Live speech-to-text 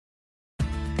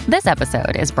This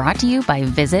episode is brought to you by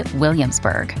Visit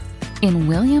Williamsburg. In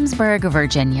Williamsburg,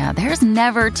 Virginia, there's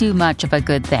never too much of a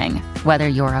good thing. Whether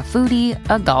you're a foodie,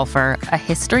 a golfer, a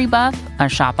history buff, a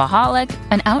shopaholic,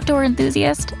 an outdoor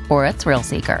enthusiast, or a thrill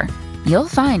seeker, you'll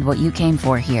find what you came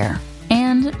for here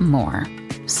and more.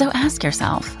 So ask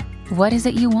yourself, what is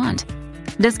it you want?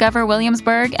 Discover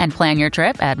Williamsburg and plan your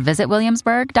trip at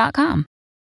visitwilliamsburg.com.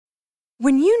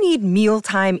 When you need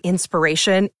mealtime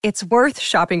inspiration, it's worth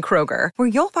shopping Kroger, where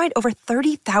you'll find over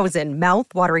 30,000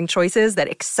 mouth-watering choices that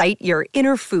excite your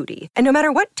inner foodie. And no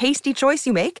matter what tasty choice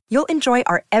you make, you'll enjoy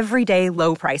our everyday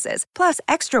low prices, plus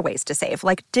extra ways to save,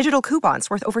 like digital coupons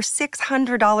worth over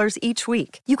 $600 each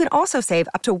week. You can also save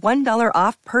up to $1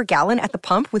 off per gallon at the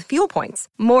pump with fuel points.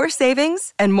 More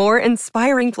savings and more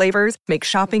inspiring flavors make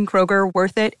shopping Kroger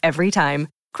worth it every time.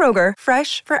 Kroger,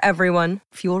 fresh for everyone.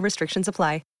 Fuel restrictions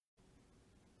apply.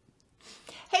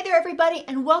 Hey there everybody,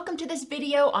 and welcome to this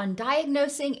video on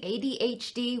diagnosing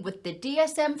ADHD with the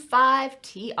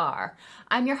DSM-5-TR.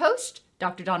 I'm your host,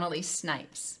 Dr. Dawn-Elise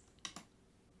Snipes.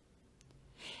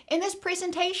 In this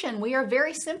presentation, we are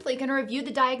very simply going to review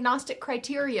the diagnostic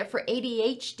criteria for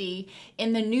ADHD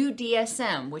in the new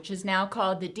DSM, which is now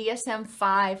called the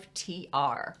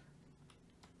DSM-5-TR.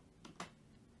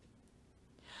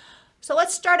 So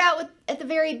let's start out at the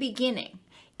very beginning.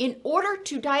 In order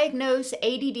to diagnose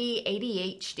ADD,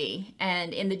 ADHD,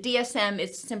 and in the DSM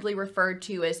it's simply referred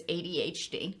to as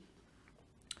ADHD,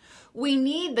 we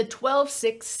need the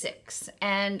 12-6-6,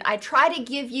 and I try to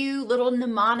give you little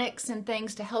mnemonics and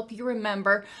things to help you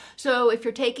remember. So if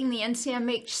you're taking the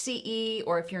NCMHCE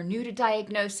or if you're new to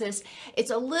diagnosis, it's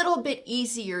a little bit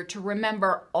easier to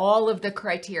remember all of the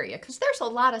criteria because there's a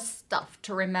lot of stuff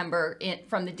to remember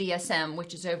from the DSM,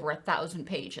 which is over 1,000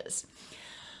 pages.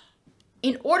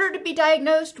 In order to be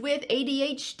diagnosed with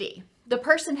ADHD, the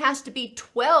person has to be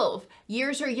 12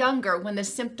 years or younger when the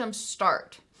symptoms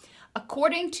start.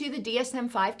 According to the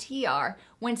DSM-5-TR,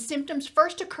 when symptoms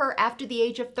first occur after the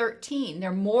age of 13,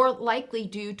 they're more likely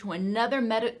due to another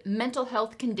mental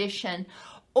health condition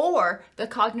or the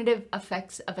cognitive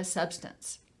effects of a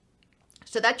substance.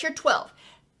 So that's your 12.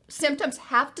 Symptoms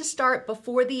have to start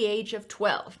before the age of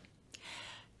 12.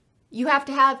 You have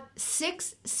to have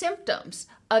 6 symptoms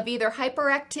of either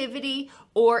hyperactivity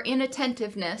or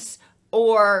inattentiveness,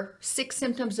 or 6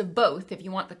 symptoms of both if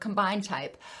you want the combined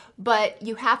type. But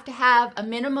you have to have a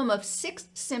minimum of 6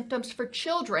 symptoms for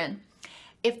children.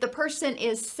 If the person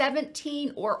is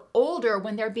 17 or older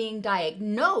when they're being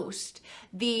diagnosed,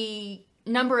 the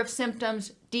number of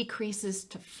symptoms decreases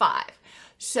to 5.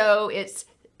 So it's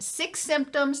 6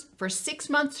 symptoms for 6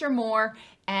 months or more,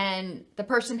 and the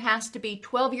person has to be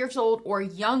 12 years old or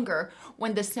younger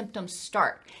when the symptoms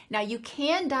start. Now, you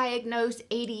can diagnose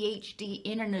ADHD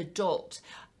in an adult.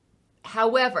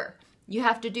 However, you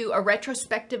have to do a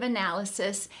retrospective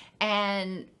analysis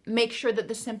and make sure that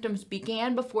the symptoms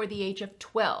began before the age of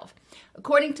 12.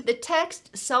 According to the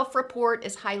text, self-report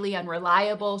is highly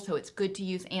unreliable, so it's good to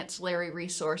use ancillary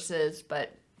resources,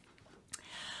 but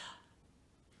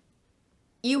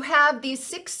you have these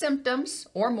 6 symptoms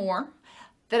or more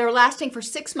that are lasting for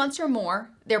 6 months or more.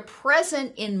 They're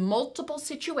present in multiple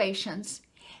situations.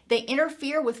 They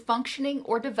interfere with functioning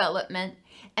or development,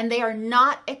 and they are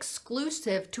not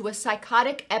exclusive to a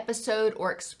psychotic episode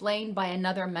or explained by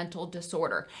another mental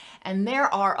disorder. And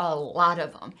there are a lot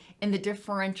of them in the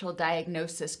differential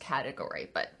diagnosis category,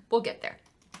 but we'll get there.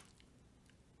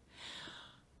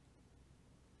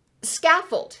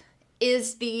 Scaffold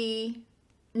is the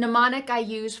mnemonic I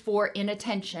use for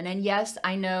inattention. And yes,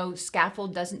 I know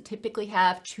scaffold doesn't typically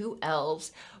have 2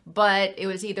 L's, but it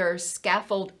was either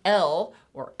scaffold L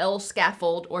or L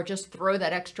scaffold, or just throw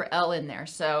that extra L in there.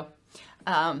 So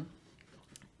the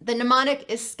mnemonic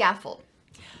is scaffold.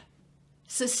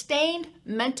 Sustained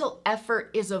mental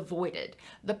effort is avoided.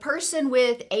 The person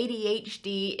with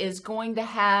ADHD is going to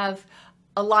have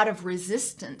a lot of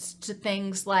resistance to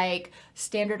things like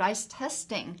standardized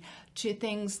testing, to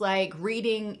things like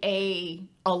reading a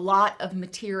lot of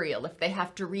material if they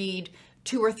have to read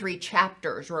 2 or 3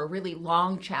 chapters or a really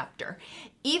long chapter.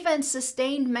 Even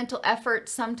sustained mental effort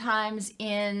sometimes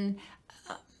in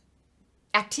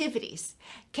activities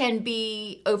can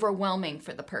be overwhelming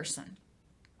for the person.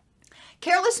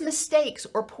 Careless mistakes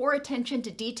or poor attention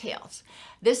to details.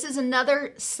 This is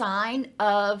another sign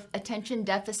of attention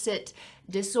deficit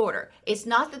disorder. It's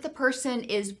not that the person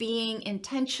is being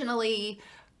intentionally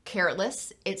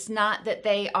careless. It's not that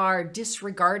they are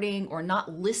disregarding or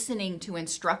not listening to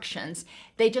instructions.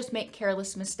 They just make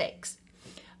careless mistakes.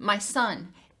 My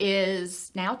son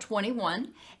is now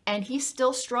 21 and he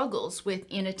still struggles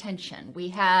with inattention. We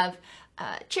have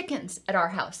chickens at our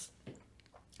house.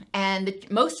 and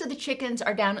most of the chickens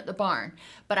are down at the barn.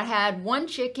 But I had one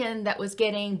chicken that was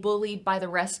getting bullied by the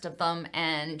rest of them,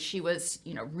 and she was,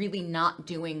 really not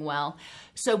doing well.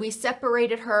 So we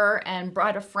separated her and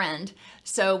brought a friend.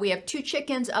 So we have 2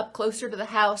 chickens up closer to the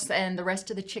house and the rest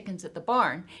of the chickens at the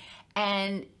barn.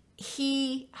 And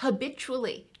he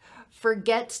habitually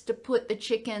forgets to put the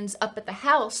chickens up at the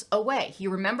house away. He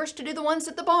remembers to do the ones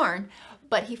at the barn,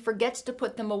 but he forgets to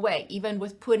put them away, even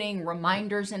with putting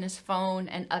reminders in his phone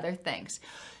and other things.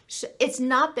 So it's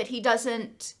not that he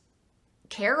doesn't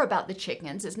care about the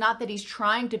chickens. It's not that he's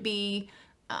trying to be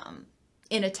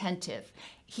inattentive.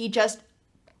 He just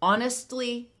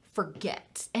honestly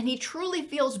forgets. And he truly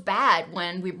feels bad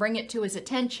when we bring it to his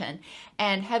attention.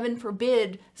 And heaven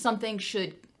forbid something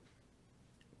should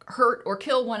hurt or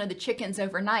kill one of the chickens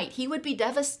overnight. He would be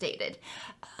devastated.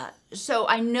 So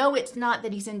I know it's not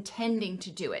that he's intending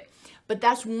to do it, but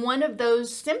that's one of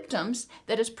those symptoms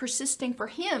that is persisting for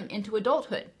him into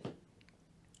adulthood.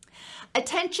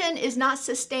 Attention is not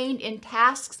sustained in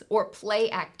tasks or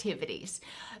play activities.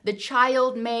 The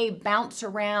child may bounce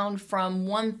around from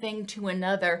one thing to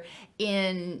another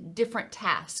in different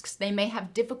tasks. They may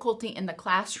have difficulty in the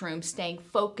classroom staying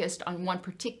focused on one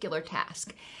particular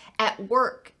task. At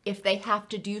work, if they have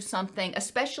to do something,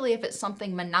 especially if it's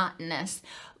something monotonous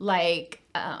like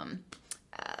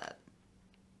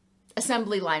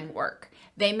assembly line work,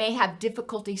 they may have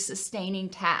difficulty sustaining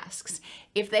tasks.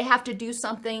 If they have to do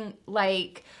something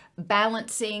like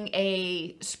balancing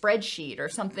a spreadsheet or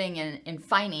something in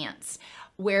finance,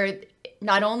 where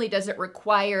not only does it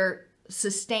require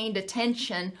sustained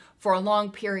attention for a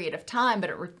long period of time,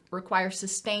 but it requires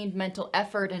sustained mental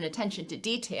effort and attention to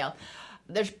detail,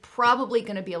 there's probably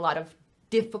going to be a lot of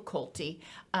difficulty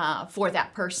for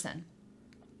that person.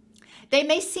 They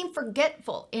may seem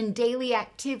forgetful in daily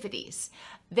activities.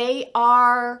 They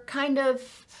are kind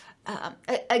of,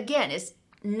 again, it's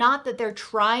not that they're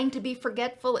trying to be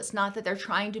forgetful. It's not that they're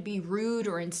trying to be rude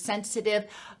or insensitive,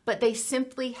 but they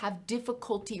simply have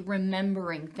difficulty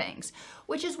remembering things,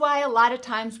 which is why a lot of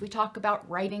times we talk about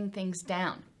writing things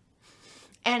down.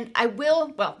 And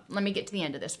let me get to the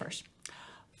end of this first.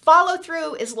 Follow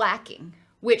through is lacking,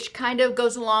 which kind of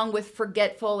goes along with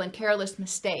forgetful and careless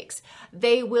mistakes.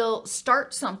 They will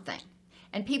start something,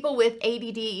 and people with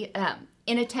ADD,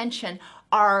 inattention,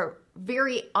 are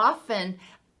very often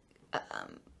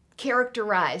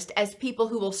characterized as people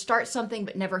who will start something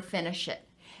but never finish it.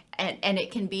 And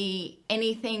it can be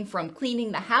anything from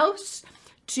cleaning the house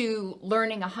to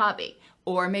learning a hobby,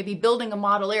 or maybe building a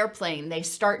model airplane. They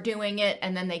start doing it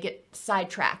and then they get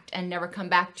sidetracked and never come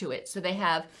back to it. So they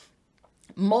have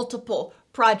multiple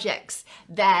projects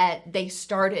that they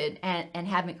started and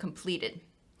haven't completed.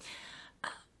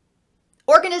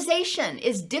 Organization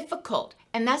is difficult,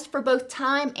 and that's for both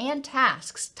time and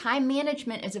tasks. Time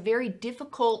management is a very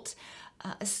difficult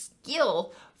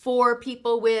skill for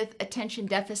people with attention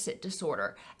deficit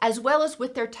disorder, as well as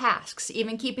with their tasks,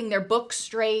 even keeping their books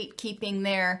straight, keeping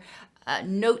their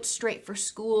notes straight for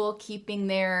school, keeping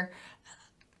their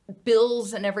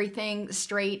bills and everything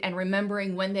straight, and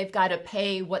remembering when they've got to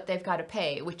pay what they've got to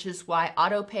pay, which is why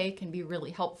auto pay can be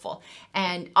really helpful,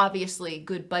 and obviously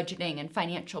good budgeting and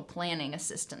financial planning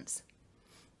assistance.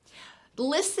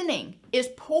 Listening is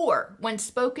poor when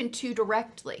spoken to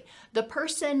directly. The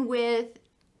person with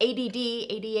ADD,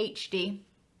 ADHD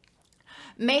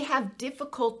may have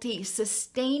difficulty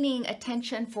sustaining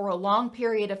attention for a long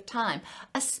period of time,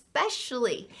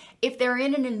 especially if they're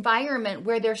in an environment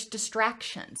where there's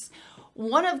distractions.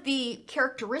 One of the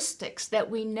characteristics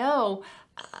that we know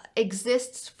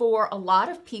exists for a lot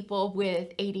of people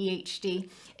with ADHD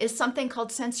is something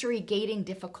called sensory gating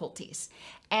difficulties.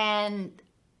 And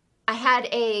I had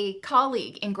a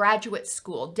colleague in graduate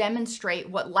school demonstrate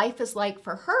what life is like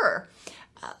for her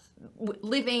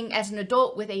living as an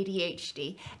adult with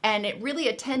ADHD, and it really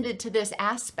attended to this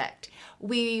aspect.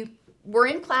 We were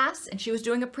in class and she was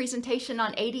doing a presentation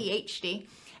on ADHD,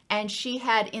 and she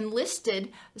had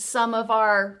enlisted some of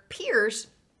our peers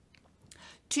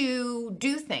to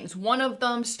do things. One of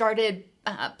them started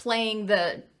playing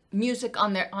the music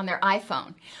on their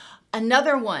iPhone.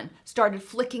 Another one started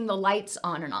flicking the lights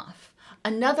on and off.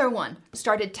 Another one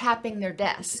started tapping their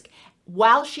desk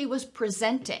while she was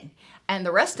presenting. And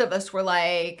the rest of us were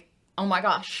like, oh my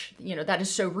gosh, that is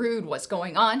so rude. What's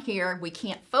going on here? We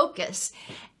can't focus.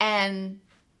 And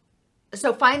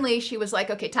so finally she was like,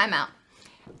 okay, time out.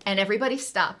 And everybody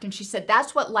stopped. And she said,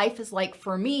 that's what life is like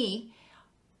for me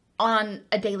on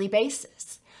a daily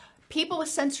basis. People with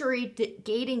sensory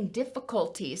gating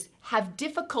difficulties have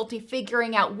difficulty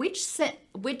figuring out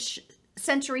which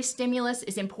sensory stimulus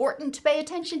is important to pay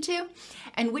attention to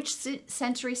and which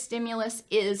sensory stimulus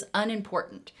is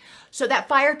unimportant. So that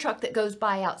fire truck that goes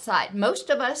by outside, most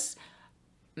of us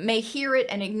may hear it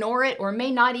and ignore it or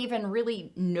may not even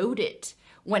really note it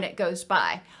when it goes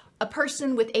by. A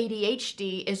person with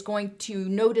ADHD is going to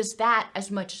notice that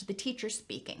as much as the teacher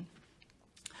speaking.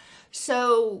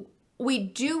 So we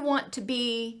do want to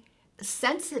be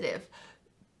sensitive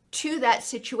to that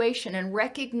situation and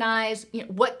recognize,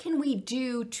 what can we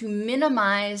do to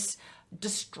minimize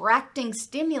distracting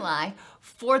stimuli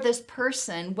for this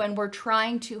person when we're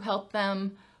trying to help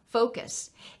them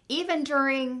focus. Even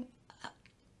during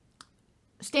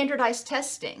standardized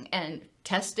testing and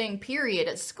testing period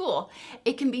at school,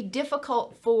 it can be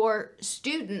difficult for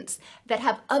students that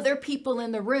have other people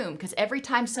in the room, because every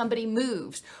time somebody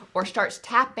moves or starts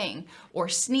tapping or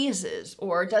sneezes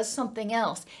or does something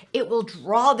else, it will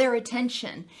draw their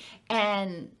attention.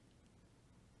 And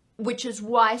which is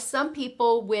why some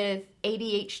people with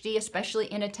ADHD, especially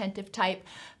inattentive type,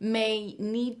 may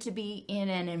need to be in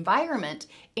an environment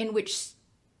in which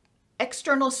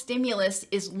external stimulus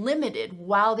is limited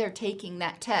while they're taking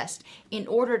that test in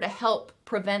order to help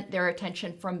prevent their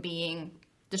attention from being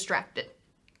distracted.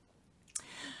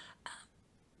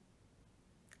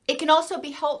 It can also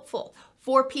be helpful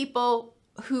for people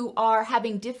who are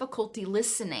having difficulty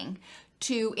listening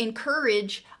to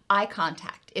encourage eye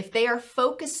contact. If they are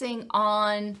focusing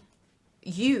on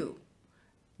you,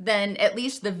 then at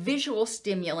least the visual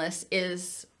stimulus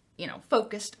is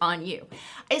focused on you.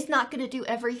 It's not going to do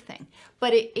everything,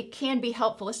 but it can be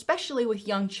helpful, especially with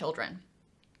young children.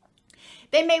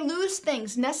 They may lose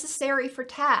things necessary for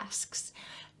tasks.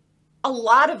 A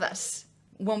lot of us,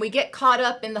 when we get caught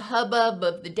up in the hubbub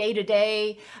of the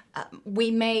day-to-day, we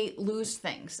may lose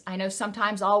things. I know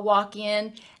sometimes I'll walk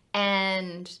in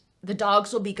and the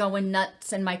dogs will be going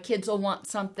nuts and my kids will want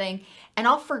something, and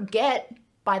I'll forget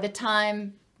by the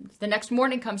time the next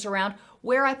morning comes around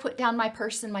where I put down my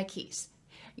purse and my keys.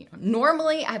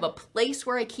 Normally I have a place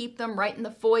where I keep them right in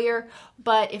the foyer,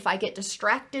 but if I get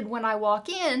distracted when I walk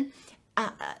in,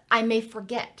 I may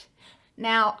forget.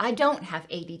 Now, I don't have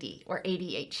ADD or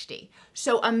ADHD,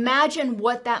 so imagine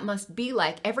what that must be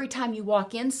like every time you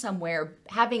walk in somewhere,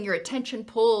 having your attention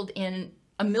pulled in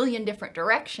a million different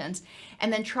directions,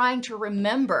 and then trying to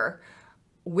remember,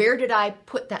 where did I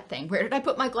put that thing? Where did I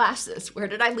put my glasses? Where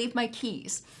did I leave my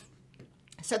keys?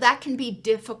 So that can be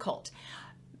difficult.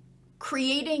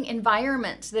 Creating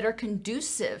environments that are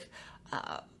conducive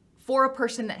for a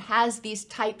person that has these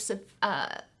types of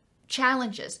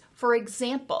challenges. For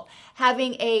example,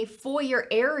 having a foyer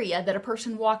area that a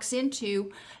person walks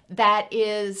into that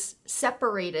is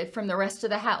separated from the rest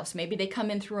of the house. Maybe they come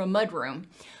in through a mudroom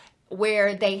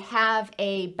where they have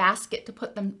a basket to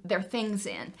put their things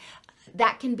in.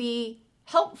 That can be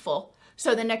helpful.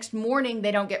 So the next morning,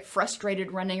 they don't get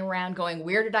frustrated running around going,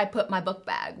 where did I put my book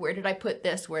bag? Where did I put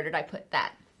this? Where did I put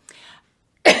that?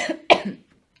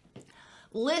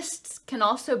 Lists can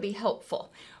also be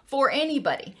helpful for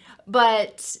anybody,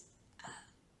 but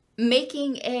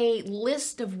making a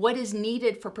list of what is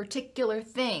needed for particular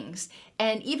things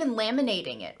and even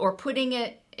laminating it or putting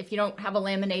it, if you don't have a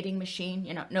laminating machine,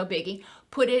 no biggie,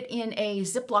 put it in a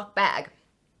Ziploc bag.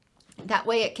 That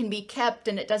way it can be kept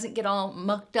and it doesn't get all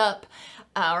mucked up,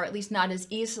 or at least not as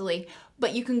easily.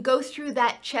 But you can go through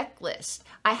that checklist.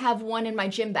 I have one in my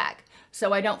gym bag,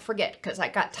 so I don't forget, because I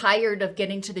got tired of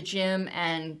getting to the gym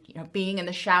and being in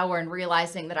the shower and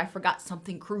realizing that I forgot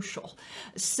something crucial.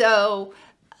 So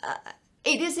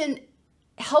it isn't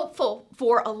helpful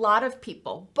for a lot of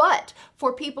people, but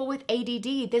for people with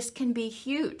ADD, this can be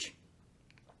huge.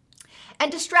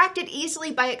 And distracted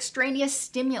easily by extraneous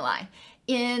stimuli.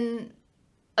 In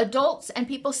adults and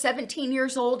people 17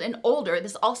 years old and older,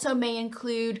 this also may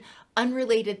include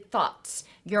unrelated thoughts.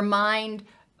 Your mind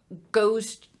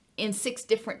goes in 6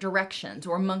 different directions,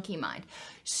 or monkey mind.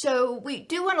 So we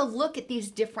do want to look at these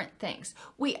different things.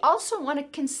 We also want to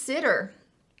consider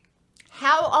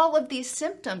how all of these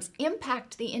symptoms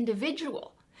impact the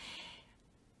individual.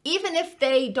 Even if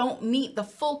they don't meet the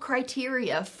full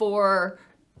criteria for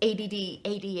ADD,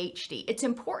 ADHD, it's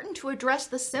important to address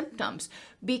the symptoms,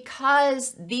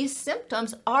 because these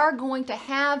symptoms are going to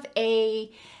have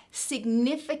a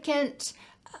significant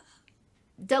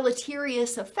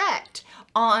deleterious effect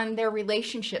on their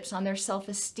relationships, on their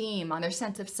self-esteem, on their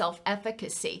sense of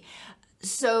self-efficacy.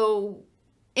 So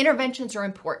interventions are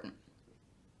important.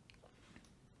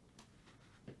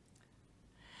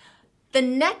 The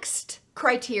next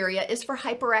criteria is for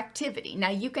hyperactivity. Now,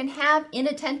 you can have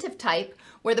inattentive type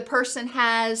where the person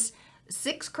has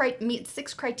meets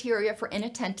 6 criteria for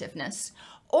inattentiveness,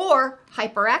 or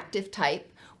hyperactive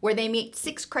type where they meet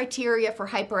 6 criteria for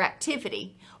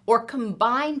hyperactivity, or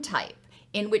combined type,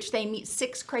 in which they meet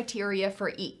 6 criteria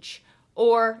for each.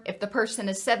 Or if the person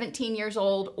is 17 years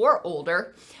old or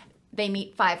older, they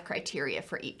meet 5 criteria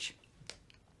for each.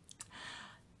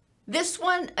 This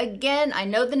one, again, I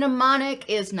know the mnemonic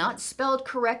is not spelled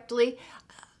correctly.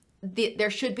 There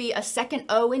should be a second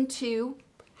O in 2.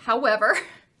 However,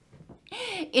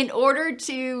 in order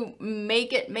to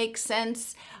make it make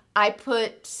sense, I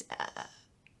put,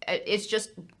 it's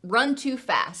just run too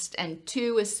fast, and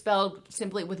 2 is spelled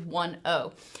simply with 1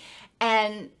 O.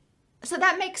 And so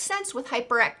that makes sense with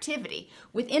hyperactivity.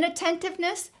 With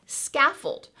inattentiveness,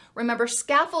 scaffold. Remember,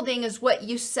 scaffolding is what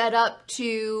you set up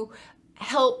to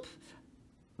help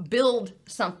build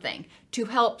something, to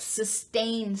help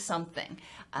sustain something.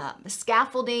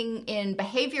 Scaffolding in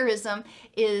behaviorism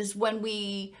is when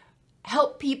we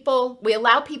help people, we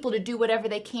allow people to do whatever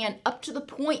they can up to the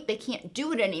point they can't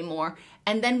do it anymore,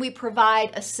 and then we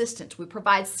provide assistance. We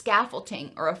provide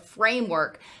scaffolding or a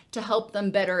framework to help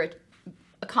them better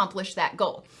accomplish that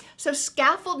goal. So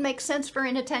scaffold makes sense for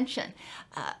inattention.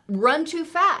 Run too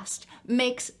fast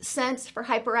makes sense for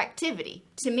hyperactivity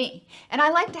to me. And I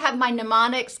like to have my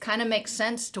mnemonics kind of make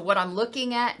sense to what I'm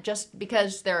looking at, just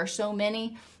because there are so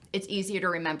many, it's easier to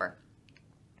remember.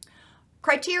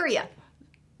 Criteria.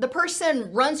 The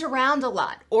person runs around a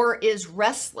lot or is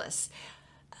restless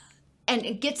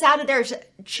and gets out of their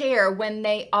chair when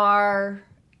they are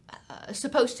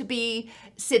supposed to be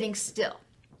sitting still.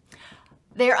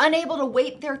 They're unable to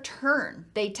wait their turn.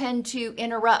 They tend to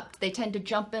interrupt. They tend to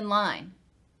jump in line.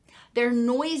 They're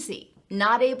noisy,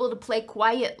 not able to play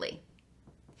quietly.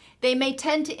 They may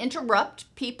tend to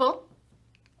interrupt people.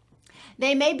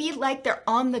 They may be like they're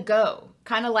on the go,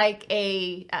 kind of like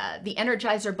the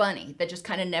Energizer Bunny that just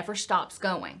kind of never stops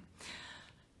going.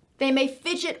 They may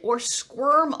fidget or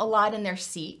squirm a lot in their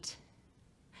seat.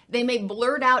 They may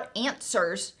blurt out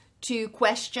answers to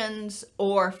questions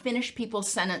or finish people's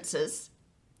sentences.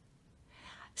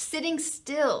 Sitting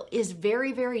still is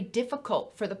very, very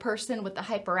difficult for the person with the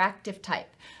hyperactive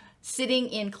type. Sitting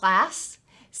in class,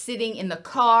 sitting in the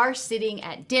car, sitting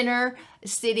at dinner,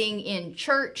 sitting in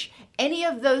church, any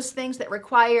of those things that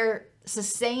require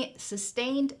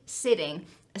sustained sitting,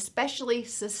 especially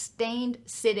sustained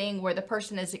sitting where the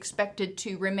person is expected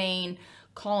to remain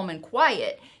calm and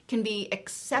quiet, can be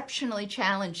exceptionally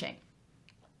challenging.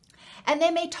 And they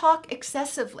may talk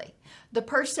excessively. The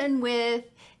person with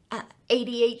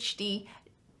ADHD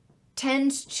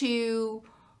tends to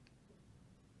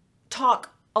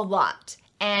talk a lot,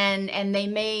 and they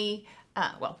may,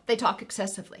 they talk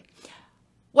excessively.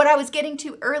 What I was getting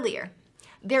to earlier,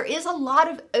 there is a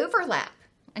lot of overlap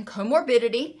and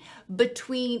comorbidity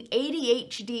between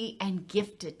ADHD and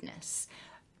giftedness.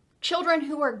 Children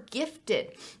who are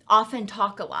gifted often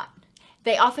talk a lot.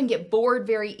 They often get bored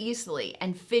very easily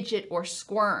and fidget or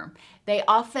squirm. They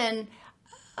often,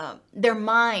 their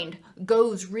mind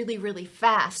goes really, really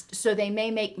fast, so they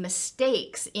may make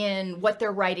mistakes in what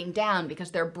they're writing down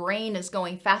because their brain is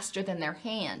going faster than their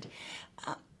hand.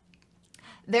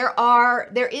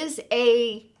 There is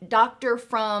a doctor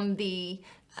from the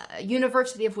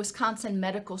University of Wisconsin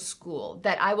Medical School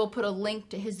that I will put a link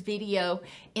to his video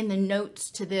in the notes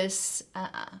to this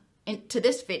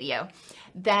video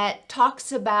that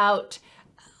talks about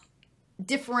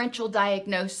differential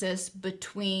diagnosis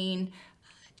between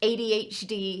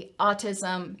ADHD,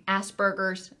 autism,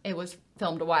 Asperger's, it was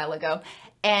filmed a while ago,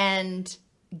 and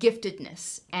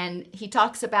giftedness. And he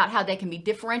talks about how they can be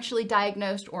differentially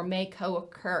diagnosed or may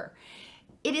co-occur.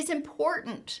 It is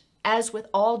important, as with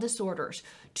all disorders,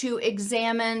 to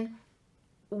examine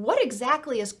what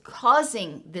exactly is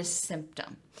causing this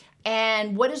symptom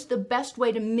and what is the best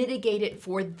way to mitigate it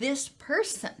for this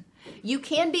person. You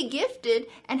can be gifted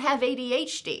and have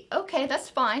ADHD. Okay, that's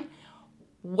fine.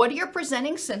 What are your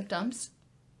presenting symptoms?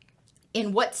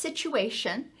 In what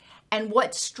situation? And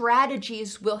what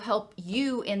strategies will help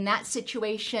you in that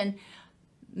situation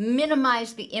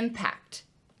minimize the impact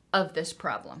of this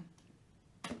problem?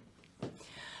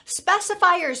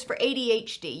 Specifiers for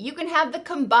ADHD. You can have the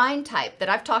combined type that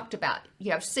I've talked about.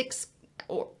 You have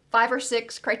 5 or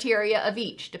 6 criteria of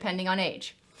each, depending on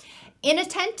age.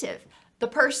 Inattentive. The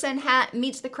person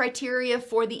meets the criteria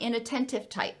for the inattentive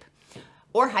type.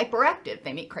 Or hyperactive.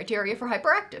 They meet criteria for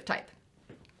hyperactive type.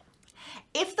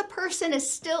 If the person is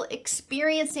still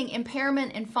experiencing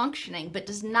impairment in functioning but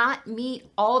does not meet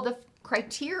all the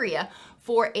criteria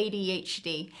for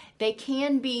ADHD, they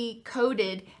can be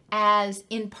coded as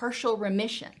in partial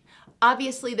remission.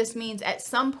 Obviously, this means at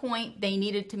some point they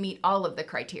needed to meet all of the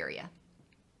criteria.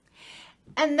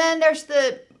 And then there's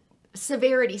the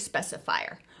severity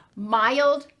specifier.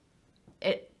 Mild,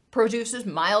 it produces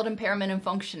mild impairment in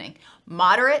functioning.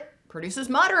 Moderate produces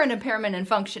moderate impairment in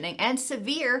functioning, and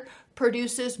severe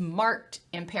produces marked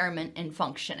impairment in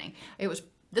functioning.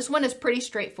 This one is pretty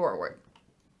straightforward.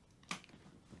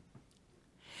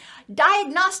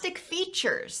 Diagnostic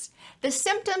features. The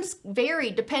symptoms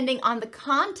vary depending on the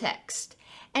context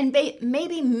and may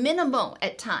be minimal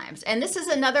at times. And this is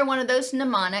another one of those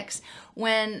mnemonics.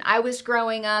 When I was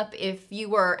growing up, if you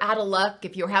were out of luck,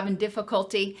 if you were having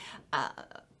difficulty,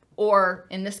 or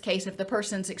in this case, if the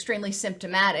person's extremely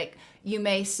symptomatic, you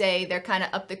may say they're kind of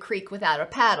up the creek without a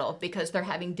paddle because they're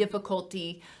having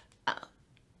difficulty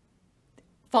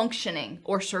functioning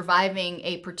or surviving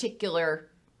a particular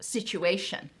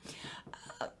situation.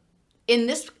 In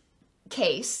this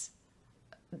case,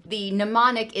 the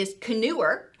mnemonic is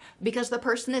canoer because the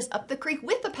person is up the creek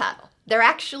with a paddle. They're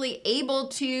actually able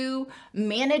to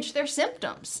manage their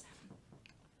symptoms.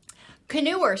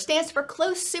 Canoer stands for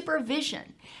close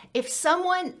supervision. If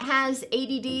someone has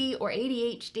ADD or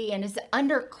ADHD and is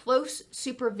under close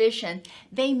supervision,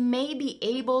 they may be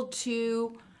able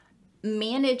to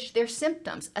manage their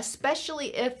symptoms,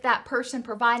 especially if that person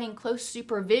providing close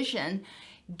supervision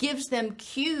gives them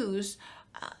cues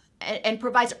and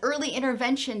provides early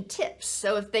intervention tips.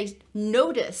 So if they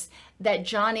notice that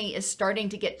Johnny is starting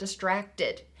to get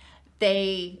distracted,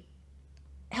 they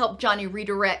help Johnny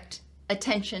redirect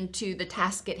attention to the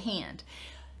task at hand.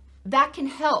 That can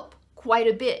help quite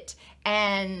a bit.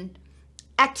 And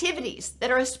activities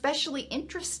that are especially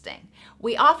interesting.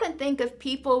 We often think of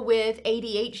people with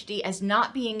ADHD as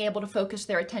not being able to focus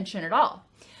their attention at all.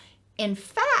 In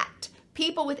fact,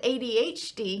 people with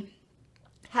ADHD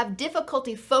have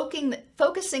difficulty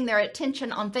focusing their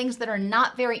attention on things that are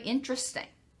not very interesting.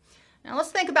 Now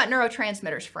let's think about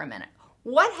neurotransmitters for a minute.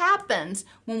 What happens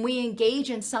when we engage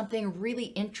in something really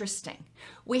interesting?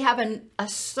 We have a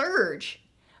surge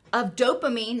of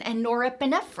dopamine and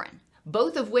norepinephrine,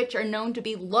 both of which are known to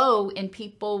be low in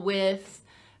people with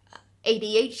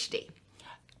ADHD.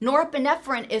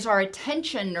 Norepinephrine is our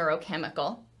attention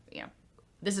neurochemical.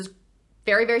 This is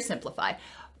very, very simplified,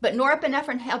 but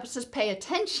norepinephrine helps us pay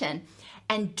attention,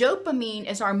 and dopamine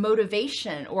is our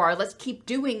motivation or our let's keep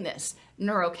doing this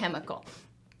neurochemical.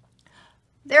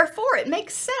 Therefore, it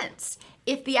makes sense.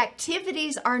 If the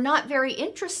activities are not very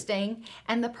interesting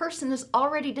and the person is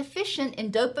already deficient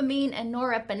in dopamine and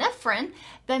norepinephrine,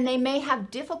 then they may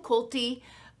have difficulty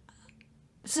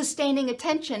sustaining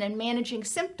attention and managing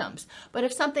symptoms. But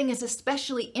if something is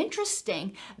especially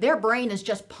interesting, their brain is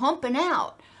just pumping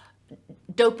out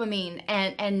dopamine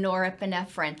and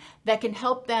norepinephrine that can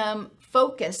help them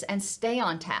focus and stay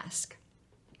on task.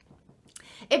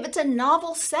 If it's a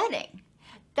novel setting,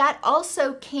 that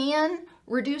also can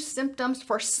reduce symptoms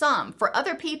for some. For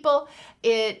other people,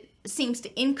 it seems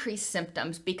to increase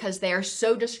symptoms because they are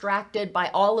so distracted by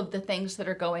all of the things that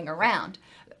are going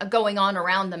on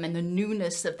around them and the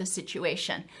newness of the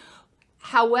situation.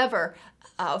 However,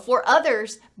 for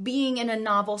others, being in a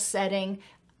novel setting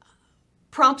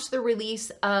prompts the release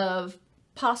of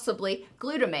possibly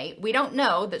glutamate. We don't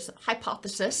know, there's a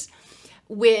hypothesis,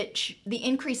 which the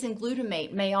increase in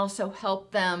glutamate may also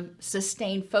help them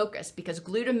sustain focus because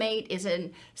glutamate is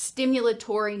a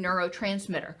stimulatory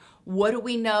neurotransmitter. What do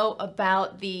we know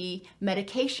about the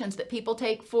medications that people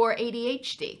take for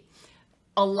ADHD?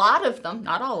 A lot of them,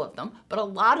 not all of them, but a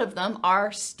lot of them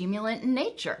are stimulant in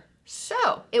nature.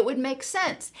 So it would make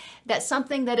sense that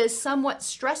something that is somewhat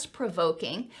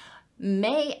stress-provoking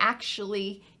may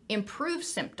actually improve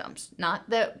symptoms, not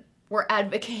that we're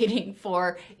advocating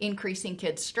for increasing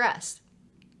kids' stress.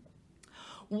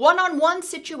 One-on-one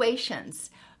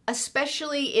situations,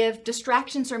 especially if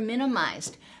distractions are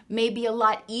minimized, may be a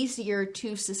lot easier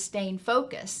to sustain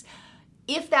focus.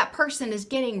 If that person is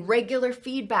getting regular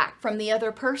feedback from the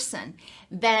other person,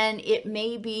 then it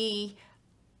may be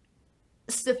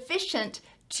sufficient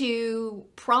to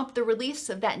prompt the release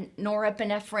of that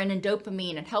norepinephrine and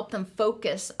dopamine and help them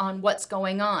focus on what's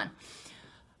going on.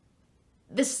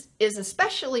 This is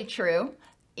especially true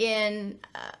in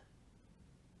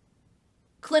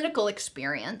clinical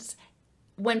experience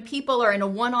when people are in a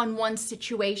one-on-one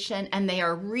situation and they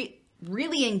are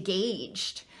really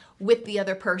engaged with the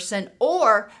other person,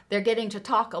 or they're getting to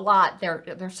talk a lot,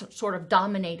 they're sort of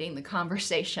dominating the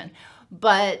conversation.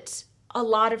 But a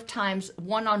lot of times,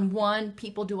 one-on-one,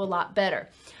 people do a lot better.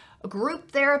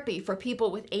 Group therapy for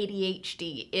people with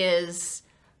ADHD is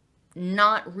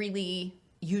not really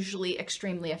usually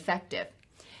extremely effective.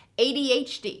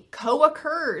 ADHD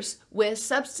co-occurs with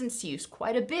substance use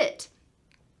quite a bit.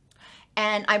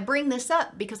 And I bring this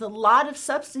up because a lot of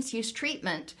substance use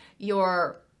treatment,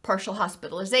 your partial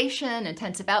hospitalization,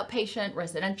 intensive outpatient,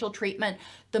 residential treatment.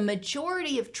 The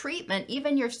majority of treatment,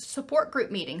 even your support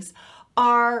group meetings,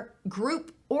 are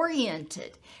group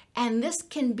oriented. And this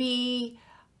can be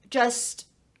just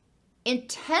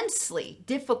intensely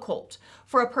difficult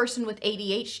for a person with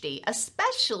ADHD,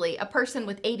 especially a person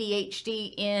with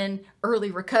ADHD in early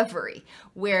recovery,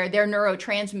 where their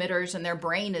neurotransmitters and their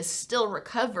brain is still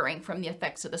recovering from the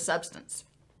effects of the substance.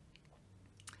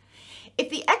 If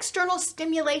the external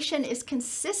stimulation is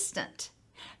consistent,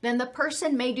 then the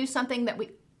person may do something that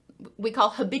we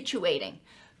call habituating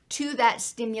to that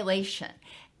stimulation.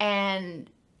 And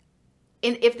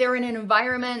if they're in an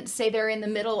environment, say they're in the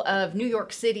middle of New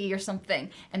York City or something,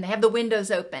 and they have the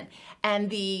windows open, and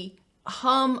the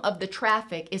hum of the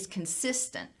traffic is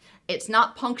consistent, it's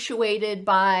not punctuated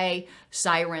by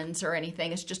sirens or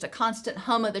anything, it's just a constant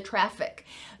hum of the traffic,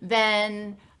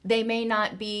 then they may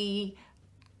not be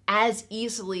as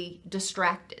easily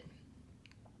distracted.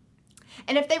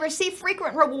 And if they receive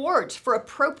frequent rewards for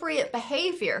appropriate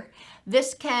behavior,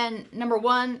 this can, number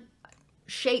one,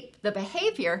 shape the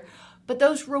behavior, but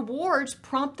those rewards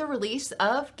prompt the release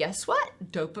of, guess what?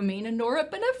 Dopamine and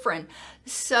norepinephrine.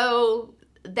 So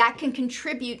that can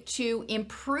contribute to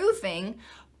improving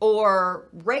or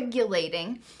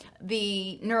regulating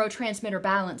the neurotransmitter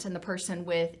balance in the person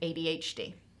with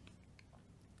ADHD.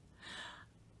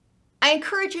 I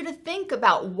encourage you to think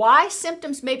about why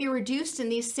symptoms may be reduced in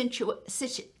these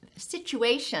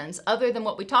situations other than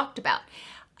what we talked about.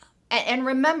 And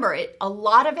remember, a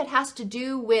lot of it has to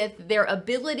do with their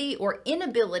ability or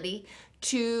inability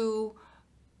to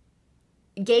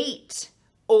gate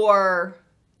or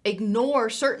ignore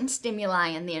certain stimuli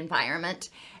in the environment,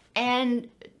 and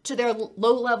to their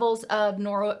low levels of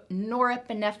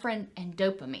norepinephrine and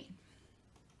dopamine.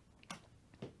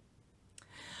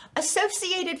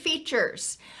 Associated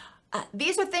features.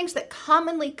 These are things that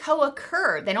commonly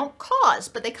co-occur. They don't cause,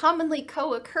 but they commonly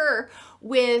co-occur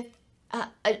with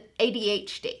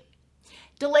ADHD.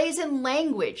 Delays in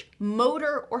language,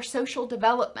 motor, or social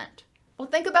development. Well,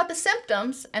 think about the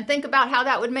symptoms and think about how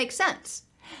that would make sense.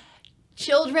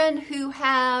 Children who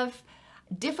have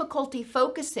difficulty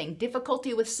focusing,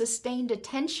 difficulty with sustained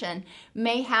attention,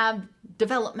 may have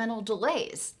developmental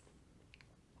delays.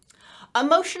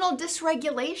 Emotional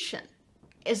dysregulation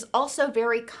is also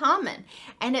very common,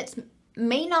 and it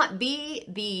may not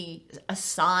be a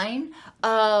sign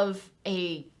of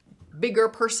a bigger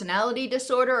personality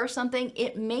disorder or something.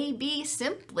 It may be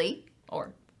simply,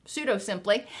 or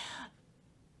pseudo-simply,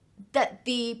 that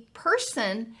the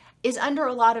person is under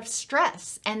a lot of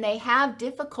stress and they have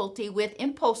difficulty with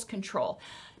impulse control.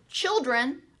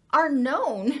 Children are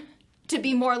known to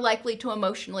be more likely to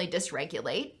emotionally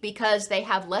dysregulate because they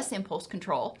have less impulse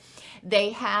control. They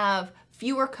have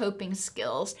fewer coping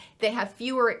skills. They have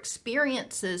fewer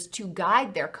experiences to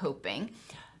guide their coping.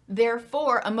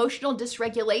 Therefore, emotional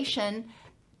dysregulation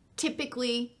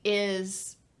typically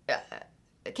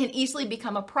can easily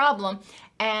become a problem,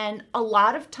 and a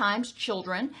lot of times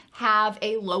children have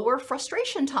a lower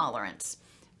frustration tolerance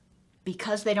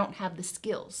because they don't have the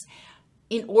skills.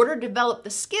 In order to develop the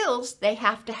skills, they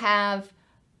have to have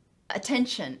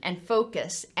attention and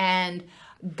focus and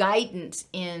guidance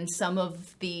in some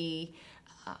of the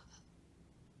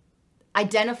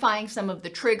identifying some of the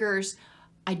triggers,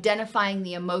 identifying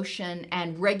the emotion,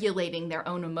 and regulating their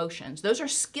own emotions. Those are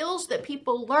skills that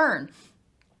people learn.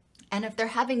 And if they're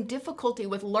having difficulty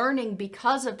with learning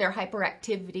because of their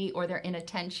hyperactivity or their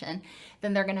inattention,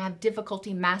 then they're going to have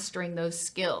difficulty mastering those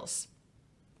skills.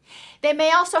 They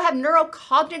may also have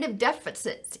neurocognitive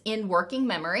deficits in working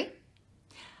memory,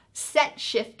 set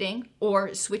shifting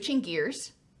or switching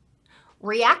gears,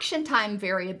 reaction time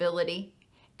variability,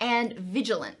 and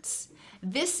vigilance.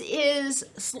 This is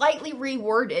slightly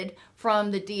reworded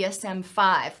from the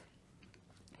DSM-5.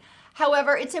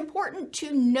 However, it's important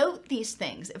to note these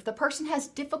things. If the person has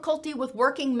difficulty with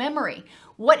working memory,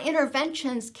 what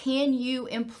interventions can you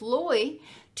employ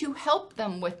to help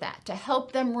them with that, to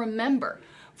help them remember?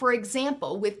 For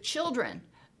example, with children,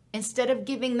 instead of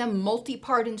giving them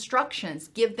multi-part instructions,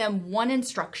 give them one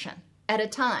instruction at a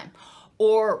time,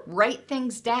 or write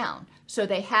things down so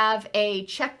they have a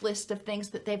checklist of things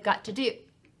that they've got to do.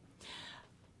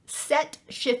 Set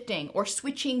shifting or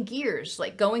switching gears,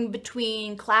 like going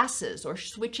between classes or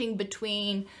switching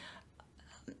between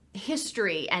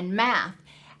history and math,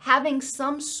 having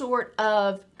some sort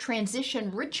of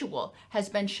transition ritual has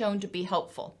been shown to be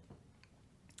helpful.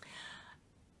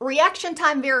 Reaction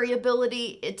time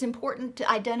variability, it's important to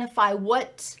identify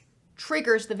what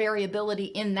triggers the variability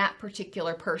in that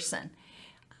particular person.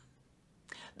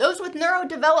 Those with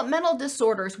neurodevelopmental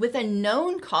disorders with a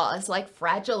known cause, like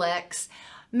Fragile X,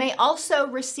 may also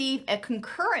receive a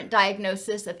concurrent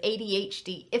diagnosis of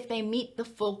ADHD if they meet the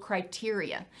full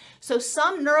criteria. So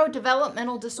some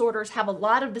neurodevelopmental disorders have a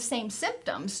lot of the same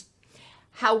symptoms.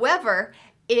 However,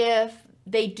 if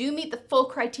they do meet the full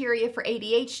criteria for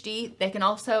ADHD, they can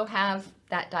also have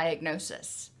that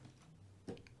diagnosis.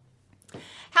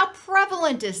 How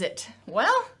prevalent is it?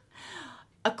 Well,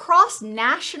 across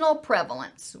national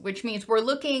prevalence, which means we're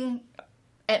looking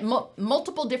at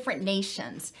multiple different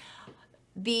nations,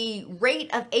 the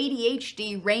rate of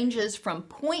ADHD ranges from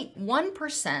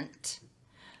 0.1%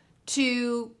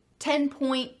 to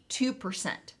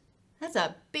 10.2%. That's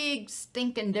a big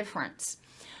stinking difference.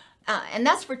 And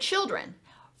that's for children.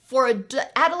 For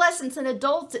adolescents and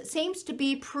adults, it seems to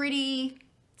be pretty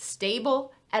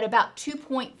stable at about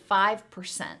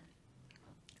 2.5%.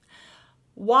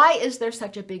 Why is there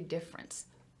such a big difference?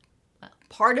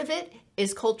 Part of it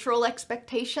is cultural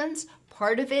expectations.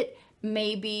 Part of it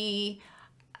may be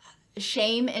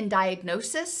shame in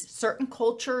diagnosis. Certain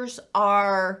cultures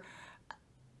are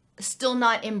still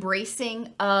not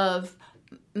embracing of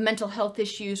mental health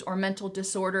issues or mental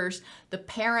disorders. The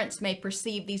parents may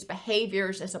perceive these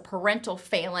behaviors as a parental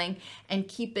failing and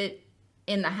keep it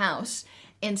in the house,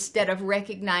 instead of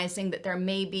recognizing that there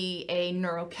may be a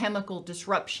neurochemical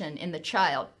disruption in the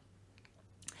child.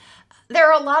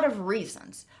 There are a lot of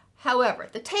reasons. However,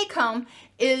 the take home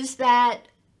is that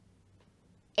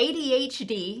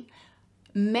ADHD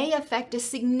may affect a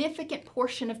significant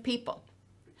portion of people.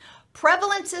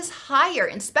 Prevalence is higher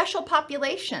in special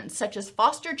populations such as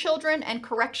foster children and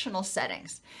correctional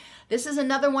settings. This is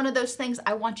another one of those things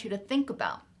I want you to think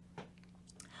about.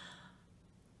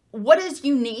 What is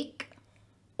unique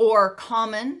or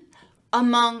common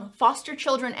among foster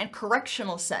children and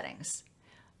correctional settings?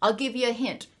 I'll give you a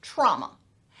hint: trauma.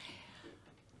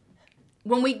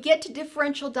 When we get to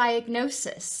differential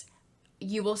diagnosis,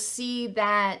 you will see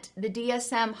that the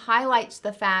DSM highlights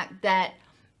the fact that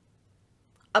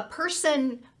a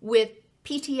person with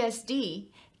PTSD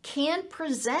can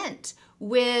present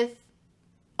with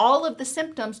all of the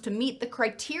symptoms to meet the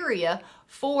criteria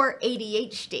for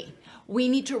ADHD. We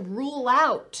need to rule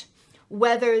out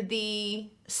whether the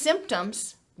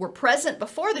symptoms were present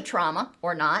before the trauma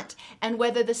or not, and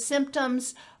whether the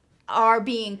symptoms are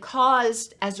being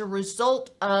caused as a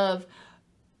result of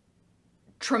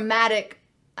traumatic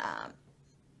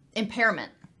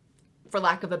impairment, for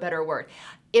lack of a better word.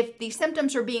 If the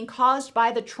symptoms are being caused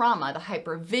by the trauma, the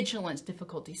hypervigilance,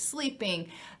 difficulty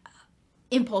sleeping,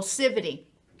 impulsivity,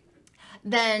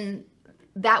 then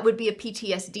that would be a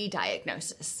PTSD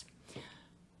diagnosis.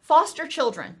 Foster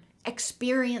children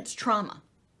experience trauma.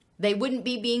 They wouldn't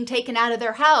be being taken out of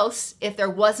their house if there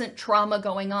wasn't trauma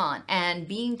going on, and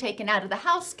being taken out of the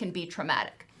house can be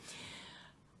traumatic.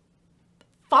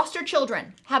 Foster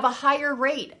children have a higher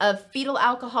rate of fetal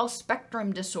alcohol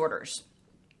spectrum disorders.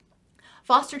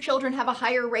 Foster children have a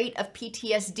higher rate of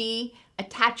PTSD,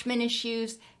 attachment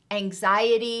issues,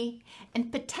 anxiety,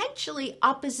 and potentially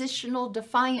oppositional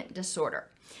defiant disorder.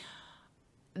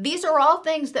 These are all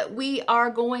things that we are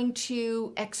going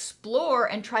to explore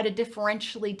and try to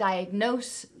differentially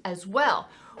diagnose as well.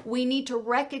 We need to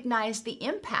recognize the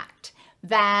impact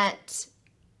that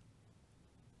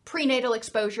prenatal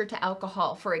exposure to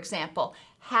alcohol, for example,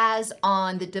 has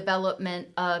on the development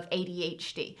of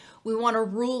ADHD. We want to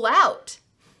rule out,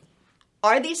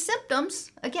 are these symptoms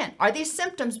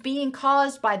being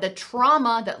caused by the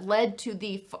trauma that led to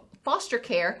the foster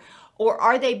care, or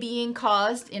are they being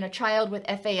caused in a child with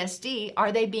FASD,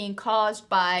 are they being caused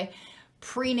by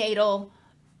prenatal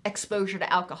exposure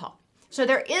to alcohol? So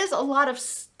there is a lot of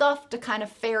stuff to kind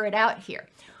of ferret out here.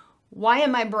 Why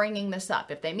am I bringing this up?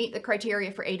 If they meet the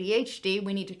criteria for ADHD,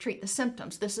 we need to treat the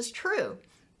symptoms. This is true.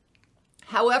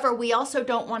 However, we also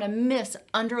don't want to miss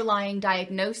underlying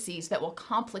diagnoses that will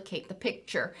complicate the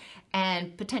picture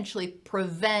and potentially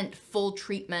prevent full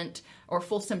treatment or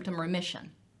full symptom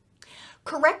remission.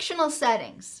 Correctional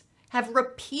settings have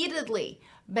repeatedly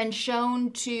been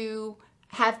shown to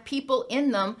have people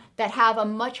in them that have a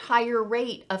much higher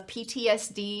rate of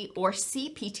PTSD or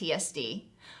CPTSD,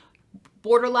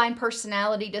 borderline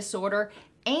personality disorder,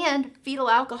 and fetal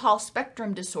alcohol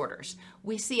spectrum disorders.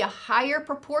 We see a higher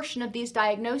proportion of these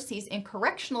diagnoses in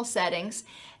correctional settings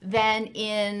than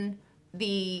in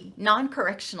the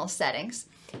non-correctional settings.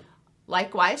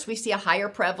 Likewise, we see a higher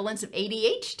prevalence of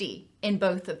ADHD in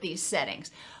both of these settings.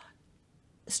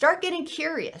 Start getting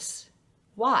curious.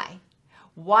 Why?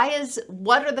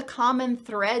 What are the common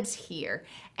threads here?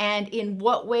 And in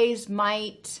what ways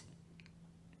might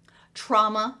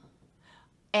trauma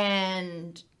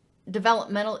and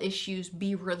developmental issues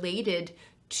be related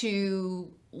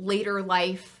to later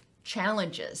life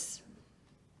challenges?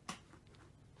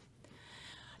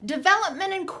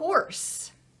 Development and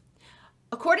course.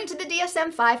 According to the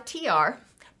DSM-5 TR,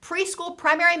 preschool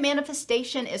primary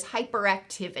manifestation is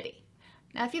hyperactivity.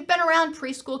 Now, if you've been around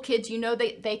preschool kids, you know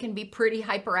they can be pretty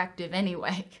hyperactive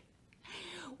anyway.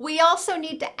 We also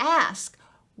need to ask,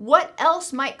 what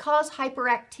else might cause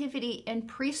hyperactivity in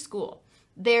preschool?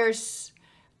 There's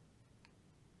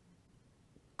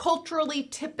culturally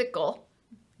typical,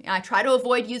 I try to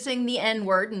avoid using the N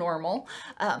word, normal,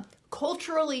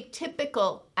 culturally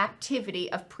typical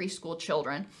activity of preschool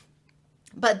children.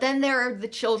 But then there are the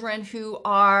children who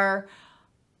are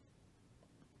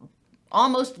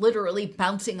almost literally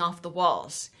bouncing off the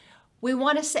walls. We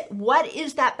want to say, what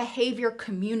is that behavior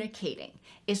communicating?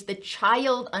 Is the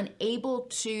child unable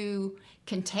to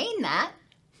contain that?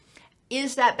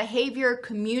 Is that behavior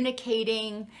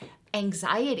communicating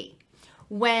anxiety?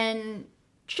 When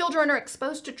children are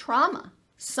exposed to trauma,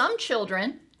 some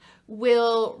children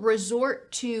will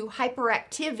resort to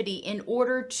hyperactivity in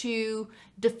order to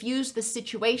diffuse the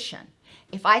situation.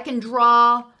 If I can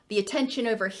draw the attention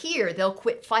over here, they'll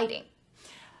quit fighting.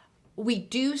 We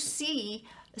do see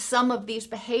some of these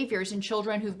behaviors in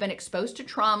children who've been exposed to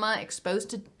trauma, exposed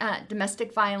to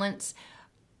domestic violence.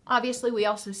 Obviously, we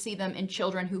also see them in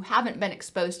children who haven't been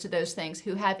exposed to those things,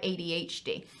 who have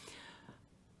ADHD.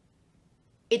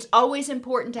 It's always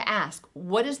important to ask,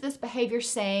 what is this behavior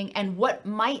saying, and what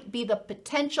might be the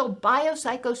potential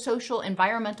biopsychosocial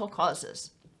environmental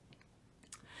causes?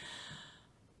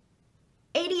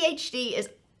 ADHD is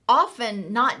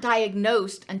often not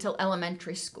diagnosed until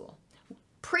elementary school.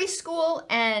 Preschool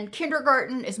and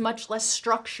kindergarten is much less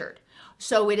structured,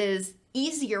 so it is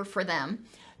easier for them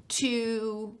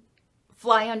to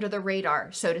fly under the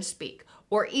radar, so to speak,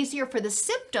 or easier for the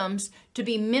symptoms to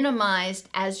be minimized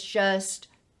as just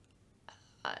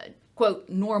quote,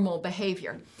 normal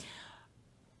behavior.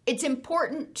 It's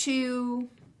important to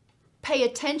pay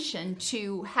attention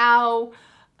to how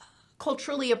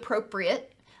culturally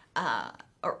appropriate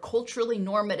or culturally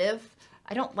normative,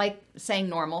 I don't like saying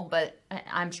normal, but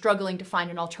I'm struggling to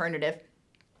find an alternative,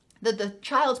 that the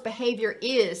child's behavior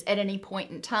is at any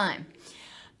point in time.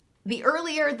 The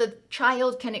earlier the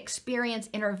child can experience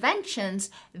interventions,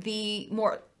 the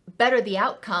better the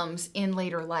outcomes in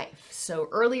later life. So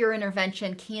earlier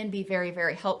intervention can be very,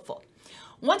 very helpful.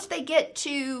 Once they get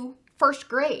to first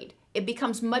grade, it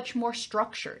becomes much more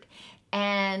structured,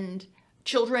 and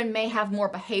children may have more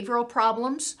behavioral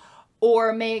problems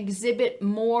or may exhibit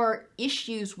more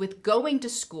issues with going to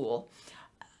school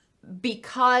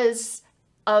because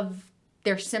of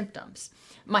their symptoms.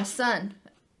 My son,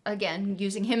 again,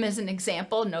 using him as an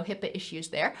example, no HIPAA issues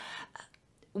there,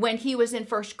 when he was in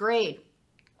first grade,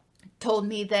 told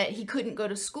me that he couldn't go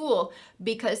to school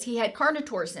because he had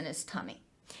carnitors in his tummy.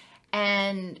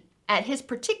 And at his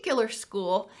particular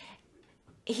school,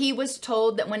 he was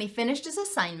told that when he finished his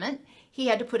assignment, he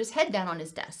had to put his head down on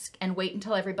his desk and wait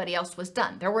until everybody else was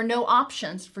done. There were no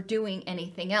options for doing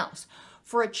anything else.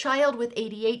 For a child with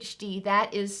ADHD,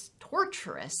 that is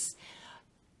torturous.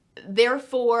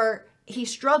 Therefore, he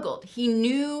struggled. He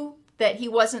knew that he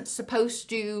wasn't supposed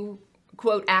to,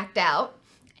 quote, act out,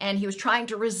 and he was trying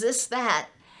to resist that.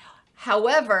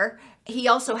 However, he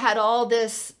also had all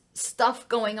this stuff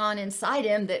going on inside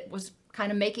him that was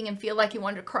kind of making him feel like he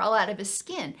wanted to crawl out of his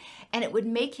skin. And it would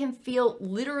make him feel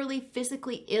literally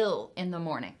physically ill in the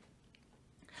morning.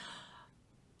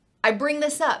 I bring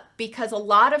this up because a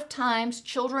lot of times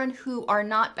children who are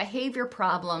not behavior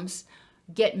problems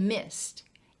get missed.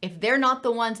 If they're not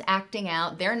the ones acting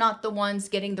out, they're not the ones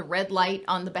getting the red light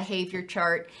on the behavior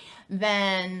chart,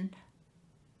 then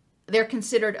they're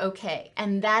considered okay.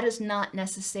 And that is not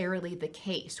necessarily the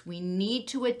case. We need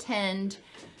to attend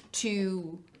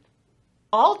to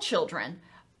all children,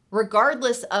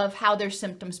 regardless of how their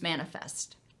symptoms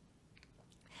manifest.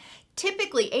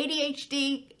 Typically,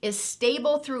 ADHD is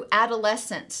stable through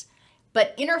adolescence,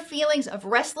 but inner feelings of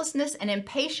restlessness and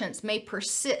impatience may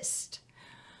persist.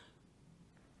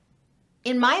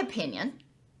 In my opinion,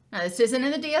 now this isn't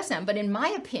in the DSM, but in my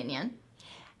opinion,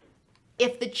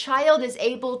 if the child is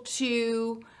able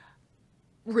to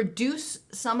reduce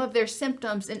some of their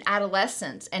symptoms in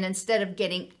adolescence, and instead of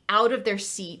getting out of their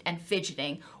seat and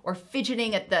fidgeting, or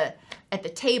fidgeting at the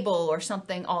table or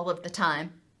something all of the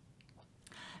time,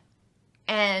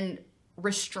 and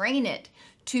restrain it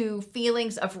to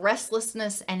feelings of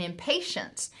restlessness and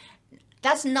impatience,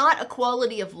 that's not a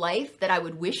quality of life that I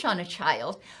would wish on a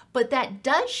child, but that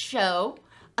does show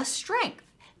a strength.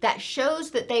 That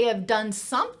shows that they have done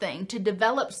something to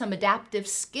develop some adaptive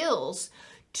skills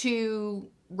to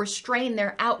restrain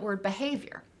their outward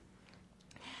behavior.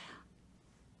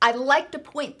 I'd like to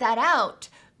point that out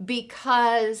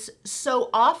because so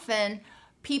often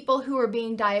people who are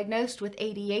being diagnosed with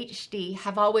ADHD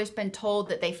have always been told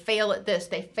that they fail at this,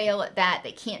 they fail at that,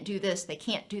 they can't do this, they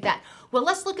can't do that. Well,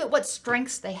 let's look at what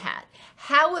strengths they had.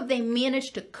 How have they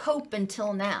managed to cope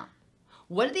until now?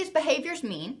 What do these behaviors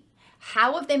mean?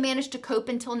 How have they managed to cope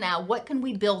until now? What can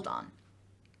we build on?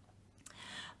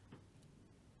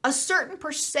 A certain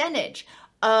percentage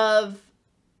of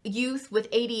youth with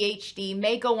ADHD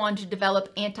may go on to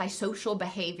develop antisocial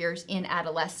behaviors in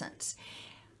adolescence.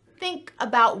 Think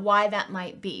about why that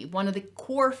might be. One of the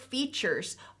core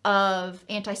features of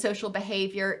antisocial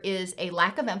behavior is a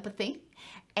lack of empathy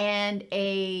and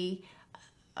a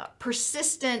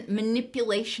persistent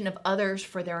manipulation of others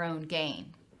for their own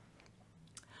gain.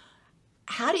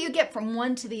 How do you get from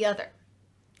one to the other?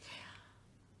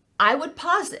 I would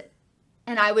posit,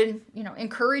 and I would,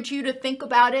 encourage you to think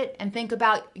about it and think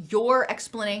about your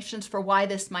explanations for why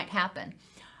this might happen.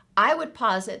 I would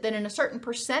posit that in a certain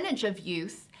percentage of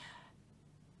youth,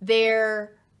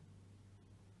 their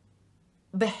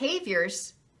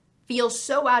behaviors feel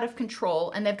so out of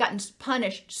control and they've gotten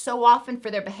punished so often for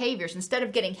their behaviors. Instead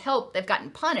of getting help, they've gotten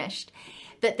punished,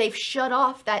 that they've shut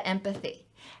off that empathy.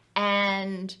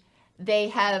 And they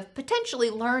have potentially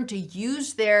learned to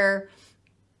use their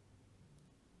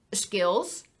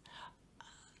skills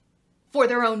for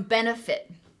their own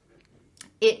benefit.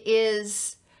 It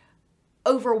is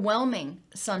overwhelming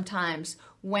sometimes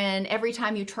when every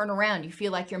time you turn around, you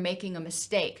feel like you're making a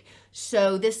mistake.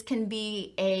 So this can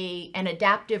be an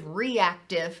adaptive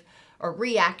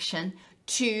reaction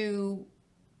to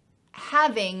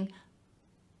having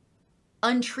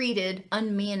untreated,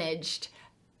 unmanaged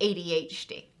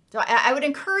ADHD. So I would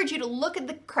encourage you to look at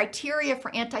the criteria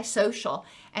for antisocial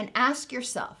and ask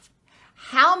yourself,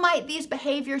 how might these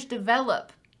behaviors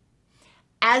develop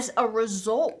as a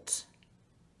result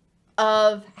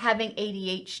of having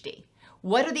ADHD?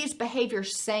 What are these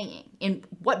behaviors saying? And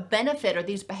what benefit are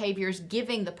these behaviors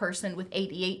giving the person with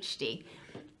ADHD?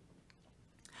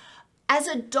 As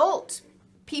adults,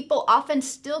 people often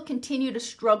still continue to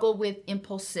struggle with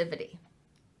impulsivity.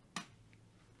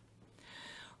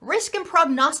 Risk and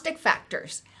prognostic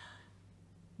factors.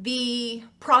 The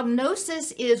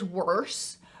prognosis is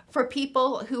worse for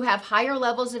people who have higher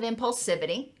levels of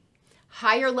impulsivity,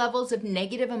 higher levels of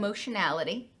negative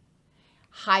emotionality,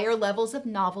 higher levels of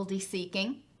novelty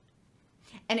seeking,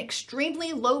 and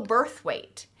extremely low birth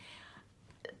weight.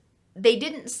 They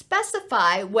didn't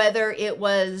specify whether it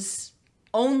was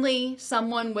only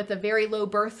someone with a very low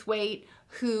birth weight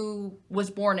who was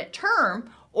born at term,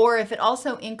 or if it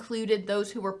also included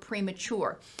those who were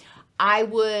premature. I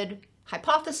would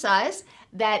hypothesize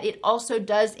that it also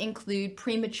does include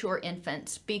premature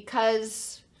infants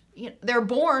because they're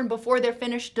born before they're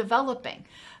finished developing.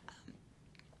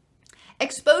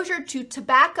 Exposure to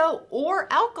tobacco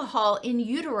or alcohol in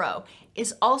utero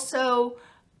is also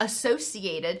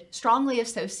strongly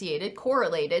associated,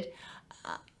 correlated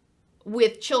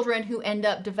with children who end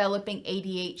up developing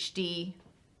ADHD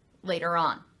later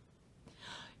on.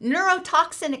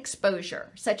 Neurotoxin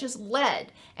exposure, such as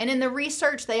lead, and in the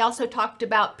research they also talked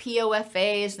about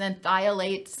POFAs and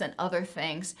phthalates and other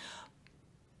things.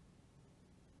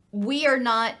 We are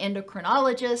not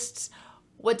endocrinologists.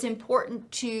 What's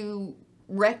important to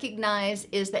recognize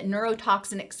is that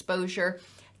neurotoxin exposure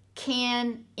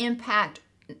can impact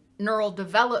neural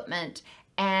development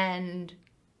and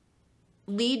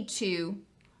lead to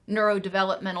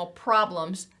neurodevelopmental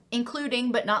problems,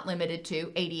 including but not limited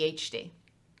to ADHD.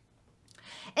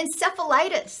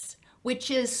 Encephalitis, which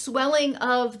is swelling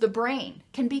of the brain,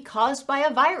 can be caused by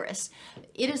a virus.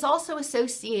 It is also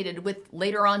associated with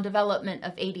later on development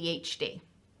of ADHD.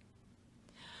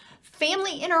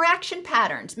 Family interaction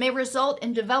patterns may result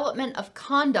in development of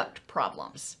conduct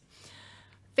problems.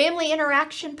 Family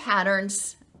interaction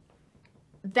patterns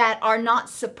that are not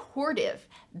supportive,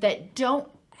 that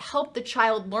don't help the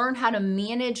child learn how to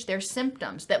manage their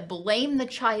symptoms, that blame the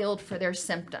child for their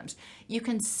symptoms. You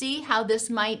can see how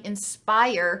this might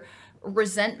inspire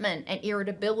resentment and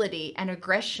irritability and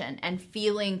aggression and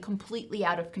feeling completely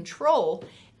out of control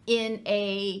in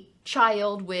a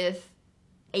child with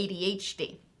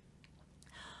ADHD.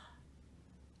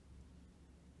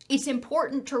 It's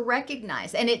important to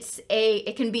recognize, and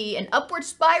it can be an upward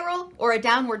spiral or a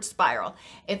downward spiral.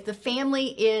 If the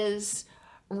family is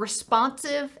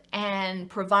responsive and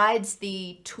provides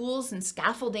the tools and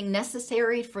scaffolding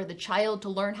necessary for the child to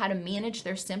learn how to manage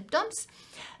their symptoms,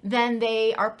 then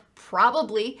they are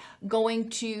probably going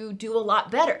to do a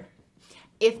lot better.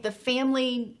 If the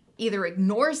family either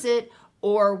ignores it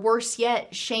or worse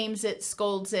yet, shames it,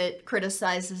 scolds it,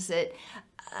 criticizes it,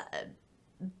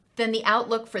 then the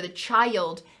outlook for the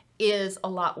child is a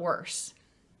lot worse.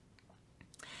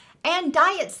 And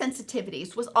diet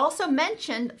sensitivities was also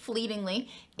mentioned fleetingly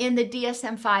in the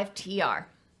DSM-5 TR.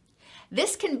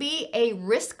 This can be a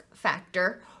risk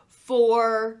factor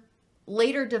for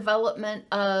later development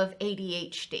of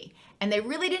ADHD. And they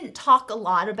really didn't talk a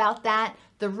lot about that.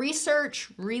 The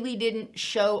research really didn't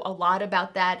show a lot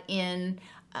about that in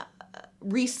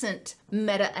recent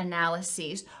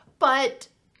meta-analyses. But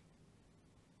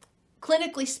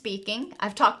clinically speaking,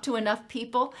 I've talked to enough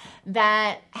people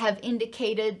that have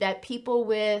indicated that people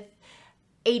with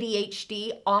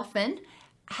ADHD often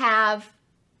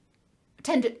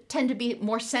tend to be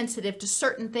more sensitive to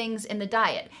certain things in the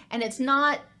diet. And it's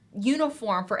not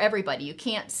uniform for everybody. You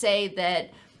can't say that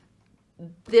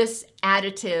this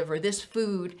additive or this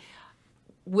food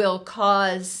will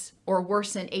cause or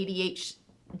worsen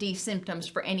ADHD symptoms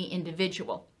for any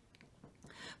individual.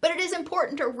 But it is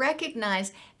important to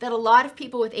recognize that a lot of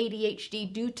people with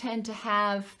ADHD do tend to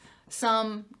have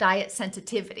some diet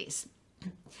sensitivities.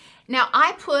 Now,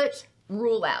 I put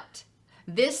rule out.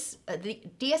 The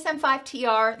DSM-5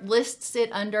 TR lists it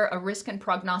under a risk and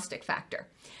prognostic factor.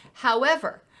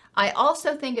 However, I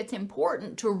also think it's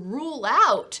important to rule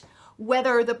out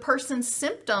whether the person's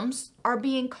symptoms are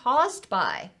being caused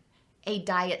by a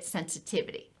diet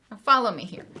sensitivity. Now, follow me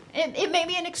here. It may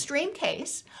be an extreme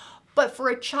case, but for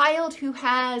a child who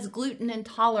has gluten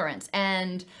intolerance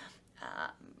and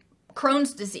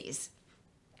Crohn's disease,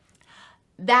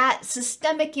 that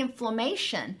systemic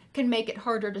inflammation can make it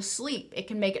harder to sleep. It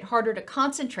can make it harder to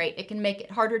concentrate. It can make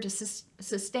it harder to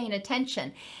sustain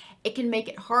attention. It can make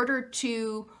it harder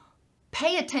to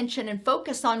pay attention and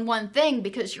focus on one thing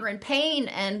because you're in pain.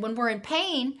 And when we're in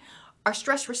pain, our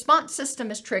stress response system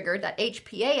is triggered, that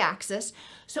HPA axis,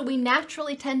 so we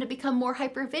naturally tend to become more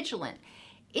hypervigilant.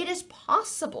 It is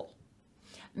possible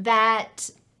that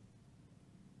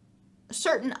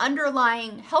certain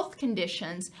underlying health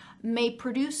conditions may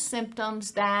produce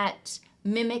symptoms that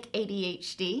mimic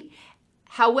ADHD.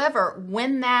 However,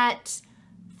 when that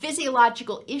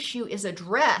physiological issue is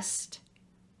addressed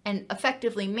and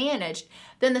effectively managed,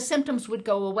 then the symptoms would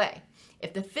go away.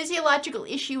 If the physiological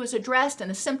issue is addressed and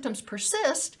the symptoms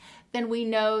persist, then we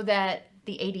know that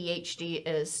the ADHD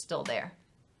is still there.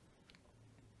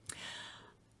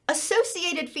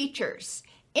 Associated features.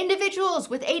 Individuals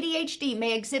with ADHD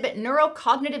may exhibit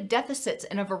neurocognitive deficits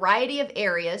in a variety of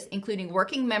areas, including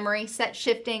working memory, set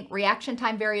shifting, reaction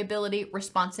time variability,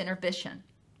 response inhibition.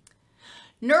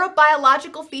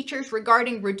 Neurobiological features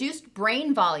regarding reduced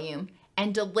brain volume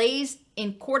and delays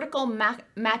in cortical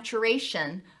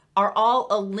maturation are all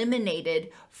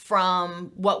eliminated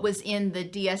from what was in the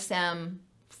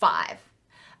DSM-5.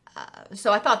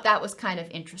 So I thought that was kind of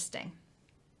interesting.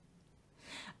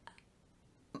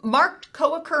 Marked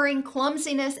co-occurring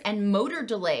clumsiness and motor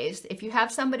delays. If you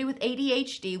have somebody with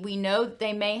ADHD, we know that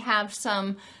they may have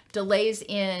some delays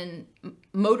in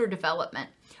motor development.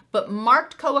 But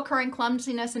marked co-occurring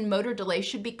clumsiness and motor delays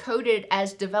should be coded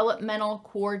as developmental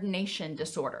coordination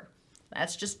disorder.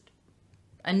 That's just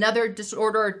another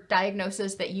disorder or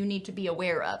diagnosis that you need to be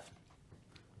aware of.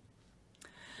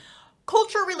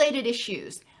 Culture-related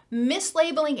issues.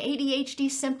 Mislabeling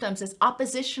ADHD symptoms as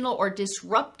oppositional or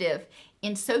disruptive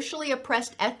in socially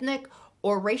oppressed ethnic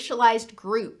or racialized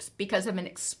groups because of an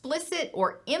explicit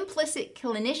or implicit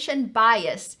clinician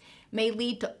bias may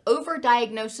lead to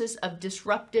overdiagnosis of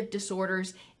disruptive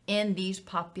disorders in these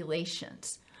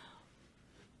populations.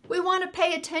 We want to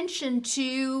pay attention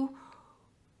to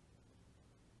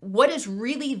what is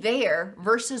really there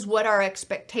versus what our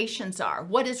expectations are.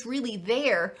 What is really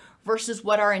there versus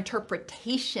what our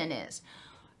interpretation is.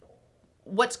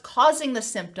 What's causing the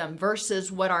symptom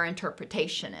versus what our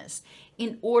interpretation is,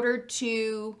 in order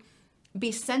to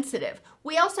be sensitive.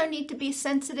 We also need to be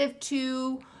sensitive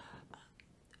to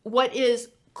what is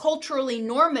culturally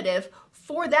normative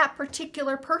for that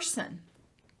particular person.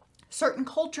 Certain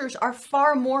cultures are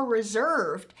far more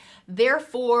reserved.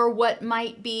 Therefore, what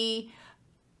might be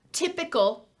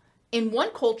typical in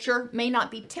one culture may not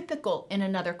be typical in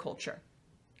another culture.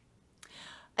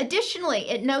 Additionally,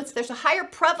 it notes there's a higher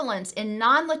prevalence in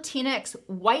non-Latinx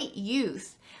white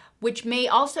youth, which may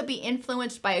also be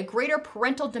influenced by a greater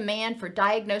parental demand for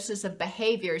diagnosis of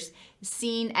behaviors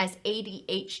seen as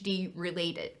ADHD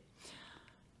related.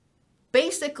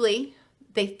 Basically,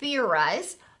 they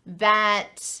theorize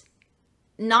that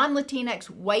non-Latinx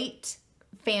white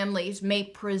families may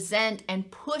present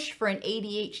and push for an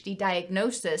ADHD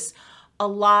diagnosis a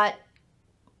lot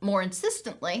more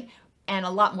insistently and a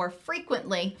lot more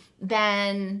frequently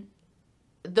than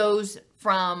those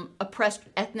from oppressed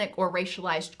ethnic or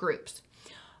racialized groups.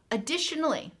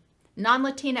 Additionally,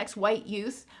 non-Latinx white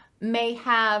youth may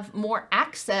have more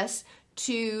access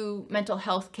to mental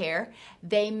health care.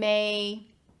 They may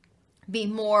be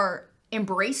more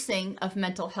embracing of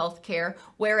mental health care,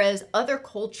 whereas other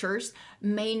cultures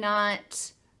may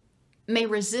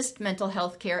resist mental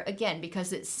health care, again,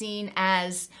 because it's seen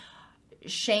as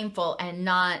shameful and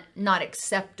not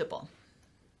acceptable.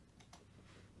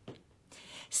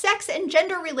 Sex and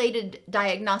gender-related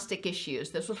diagnostic issues.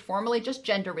 This was formerly just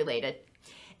gender-related.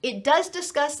 It does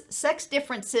discuss sex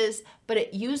differences, but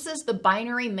it uses the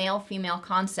binary male-female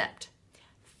concept.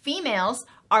 Females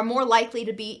are more likely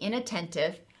to be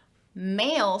inattentive.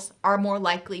 Males are more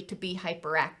likely to be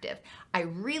hyperactive. I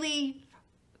really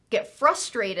get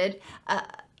frustrated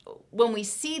when we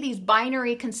see these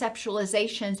binary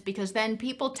conceptualizations, because then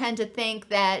people tend to think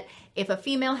that if a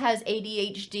female has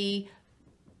ADHD,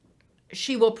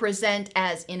 she will present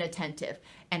as inattentive.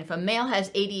 And if a male has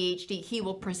ADHD, he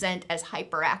will present as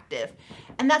hyperactive.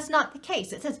 And that's not the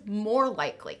case. It says more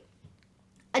likely.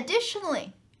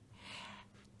 Additionally,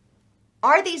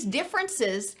 are these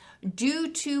differences due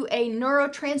to a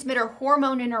neurotransmitter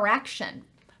hormone interaction?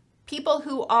 People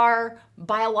who are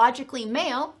biologically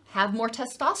male have more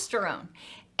testosterone.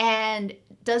 And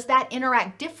does that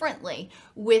interact differently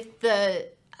with the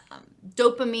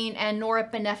dopamine and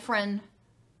norepinephrine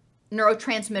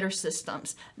neurotransmitter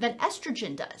systems than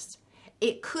estrogen does?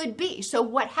 It could be. So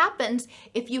what happens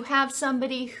if you have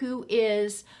somebody who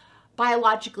is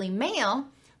biologically male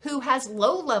who has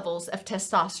low levels of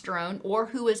testosterone or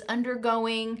who is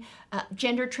undergoing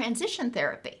gender transition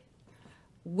therapy?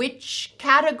 Which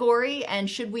category, and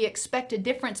should we expect a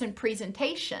difference in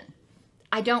presentation?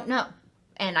 I don't know,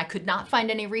 and I could not find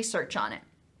any research on it.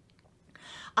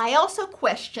 I also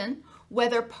question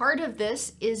whether part of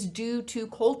this is due to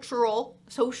cultural,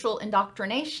 social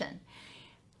indoctrination.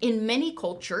 In many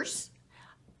cultures,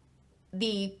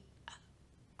 the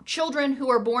children who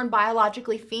are born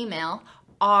biologically female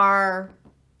are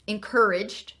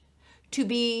encouraged to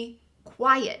be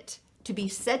quiet, to be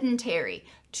sedentary,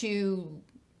 to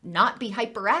not be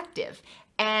hyperactive.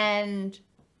 And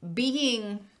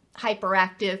being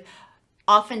hyperactive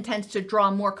often tends to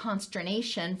draw more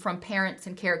consternation from parents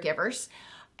and caregivers,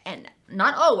 and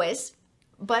not always,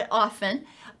 but often,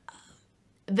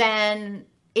 than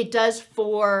it does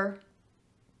for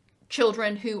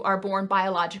children who are born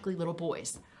biologically little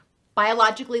boys.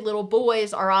 Biologically little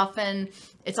boys are often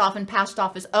passed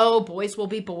off as, oh, boys will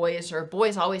be boys, or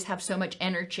boys always have so much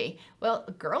energy. Well,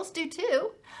 girls do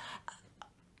too.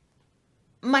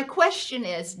 My question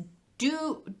is,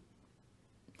 do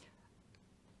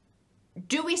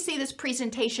we see this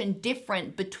presentation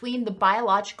different between the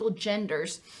biological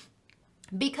genders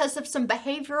because of some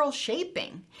behavioral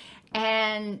shaping?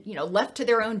 And, left to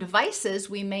their own devices,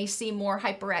 we may see more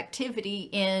hyperactivity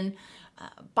in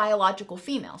biological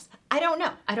females. I don't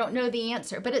know. I don't know the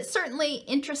answer, but it's certainly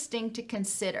interesting to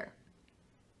consider.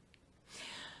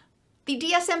 The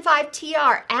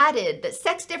DSM-5-TR added that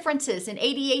sex differences in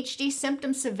ADHD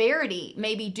symptom severity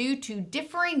may be due to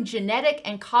differing genetic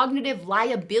and cognitive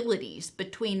liabilities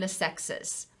between the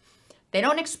sexes. They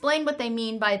don't explain what they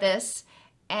mean by this,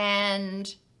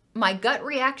 and my gut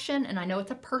reaction, and I know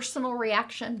it's a personal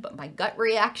reaction, but my gut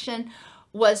reaction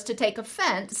was to take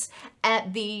offense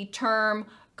at the term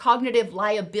cognitive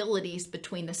liabilities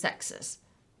between the sexes.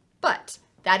 But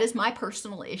that is my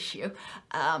personal issue.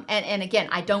 And again,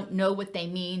 I don't know what they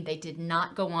mean. They did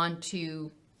not go on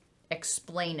to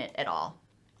explain it at all.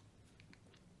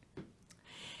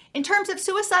 In terms of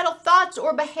suicidal thoughts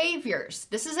or behaviors,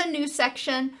 this is a new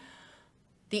section.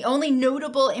 The only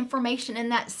notable information in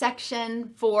that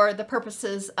section for the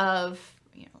purposes of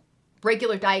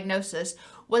regular diagnosis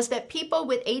was that people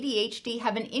with ADHD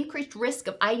have an increased risk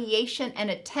of ideation and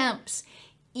attempts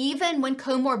even when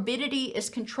comorbidity is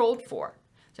controlled for.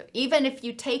 So even if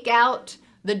you take out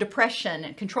the depression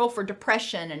and control for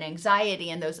depression and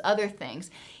anxiety and those other things,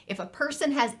 if a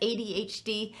person has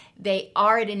ADHD, they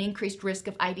are at an increased risk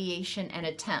of ideation and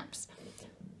attempts.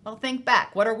 Well, think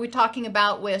back. What are we talking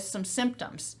about with some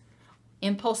symptoms?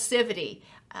 Impulsivity,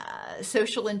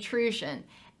 social intrusion,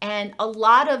 and a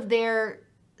lot of their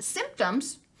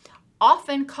symptoms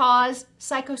often cause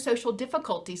psychosocial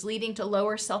difficulties leading to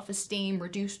lower self-esteem,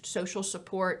 reduced social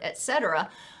support, etc.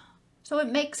 So it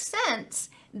makes sense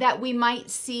that we might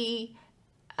see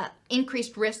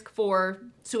increased risk for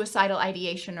suicidal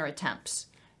ideation or attempts.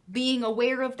 Being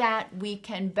aware of that, we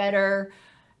can better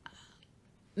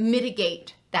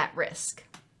mitigate that risk.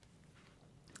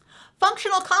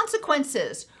 Functional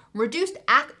consequences: reduced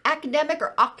academic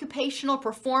or occupational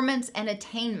performance and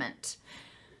attainment.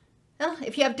 Well,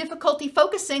 if you have difficulty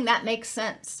focusing, that makes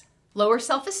sense. Lower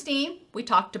self-esteem, we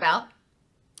talked about.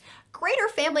 Greater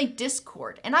family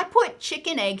discord. And I put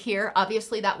chicken egg here.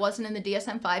 Obviously, that wasn't in the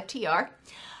DSM-5 TR.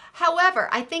 However,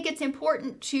 I think it's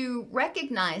important to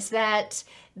recognize that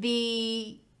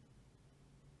the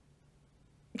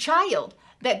child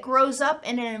that grows up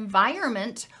in an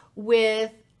environment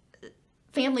with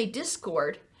family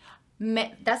discord,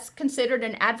 that's considered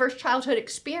an adverse childhood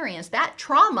experience. That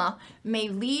trauma may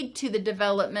lead to the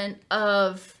development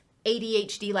of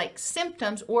ADHD-like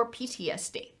symptoms or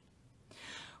PTSD.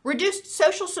 Reduced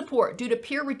social support due to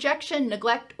peer rejection,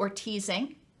 neglect, or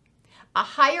teasing. A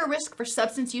higher risk for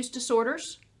substance use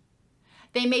disorders.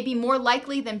 They may be more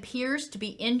likely than peers to be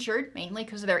injured, mainly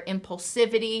because of their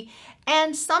impulsivity,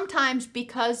 and sometimes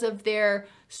because of their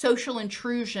social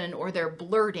intrusion or their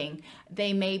blurting,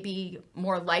 they may be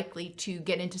more likely to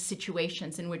get into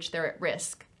situations in which they're at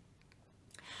risk.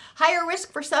 Higher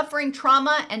risk for suffering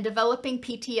trauma and developing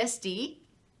PTSD.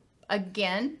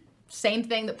 Again, same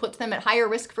thing that puts them at higher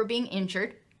risk for being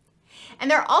injured.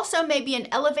 And there also may be an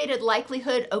elevated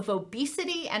likelihood of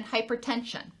obesity and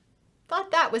hypertension.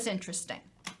 Thought that was interesting.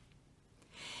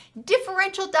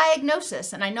 Differential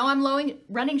diagnosis, and I know I'm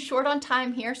running short on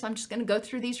time here, so I'm just going to go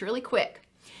through these really quick.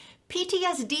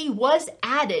 PTSD was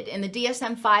added in the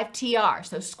DSM-5 TR,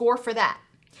 so score for that.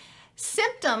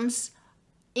 Symptoms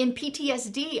in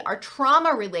PTSD are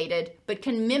trauma-related but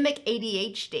can mimic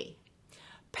ADHD.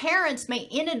 Parents may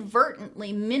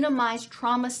inadvertently minimize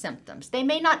trauma symptoms. They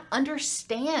may not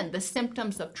understand the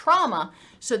symptoms of trauma,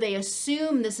 so they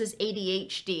assume this is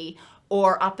ADHD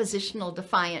or oppositional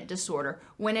defiant disorder,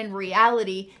 when in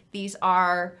reality, these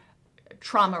are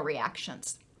trauma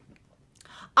reactions.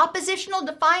 Oppositional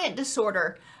defiant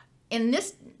disorder, in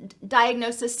this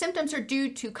diagnosis, symptoms are due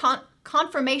to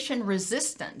confirmation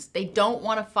resistance. They don't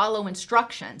want to follow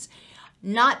instructions,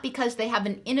 not because they have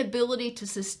an inability to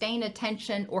sustain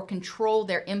attention or control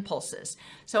their impulses.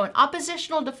 So in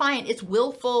oppositional defiant, it's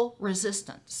willful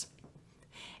resistance.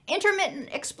 Intermittent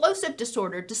explosive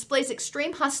disorder displays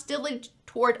extreme hostility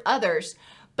toward others,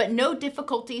 but no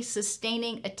difficulty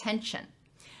sustaining attention.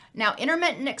 Now,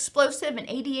 intermittent explosive and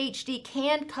ADHD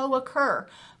can co-occur,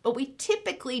 but we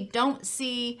typically don't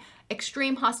see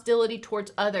extreme hostility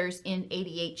towards others in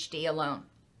ADHD alone.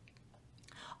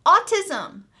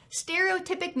 Autism,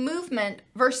 stereotypic movement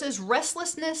versus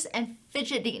restlessness and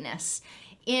fidgetiness.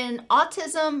 In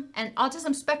autism and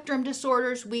autism spectrum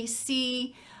disorders, we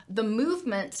see the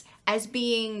movements as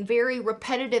being very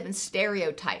repetitive and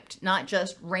stereotyped, not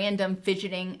just random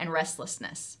fidgeting and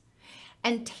restlessness.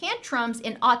 And tantrums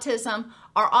in autism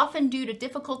are often due to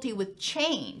difficulty with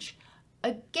change.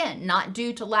 Again, not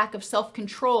due to lack of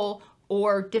self-control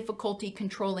or difficulty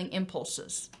controlling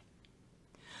impulses.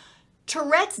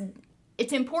 Tourette's,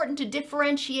 it's important to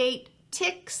differentiate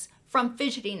tics from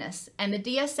fidgetiness, and the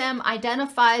DSM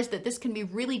identifies that this can be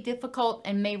really difficult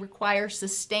and may require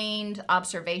sustained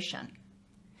observation.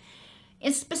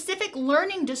 In specific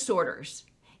learning disorders,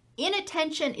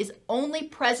 inattention is only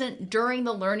present during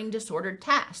the learning disordered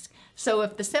task. So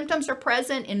if the symptoms are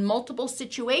present in multiple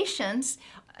situations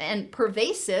and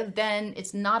pervasive, then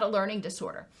it's not a learning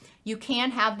disorder. You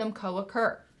can have them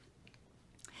co-occur.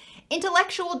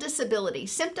 Intellectual disability.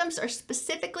 Symptoms are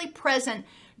specifically present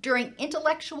during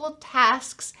intellectual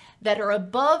tasks that are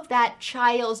above that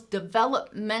child's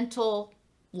developmental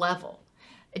level.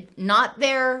 Not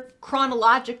their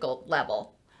chronological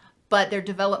level, but their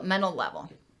developmental level.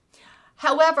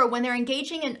 However, when they're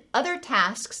engaging in other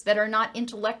tasks that are not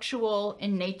intellectual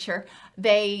in nature,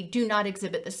 they do not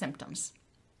exhibit the symptoms.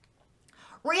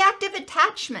 Reactive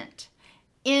attachment.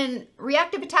 In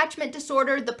reactive attachment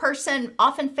disorder, the person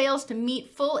often fails to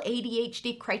meet full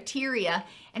ADHD criteria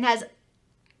and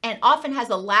often has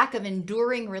a lack of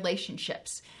enduring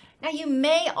relationships. Now, you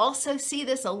may also see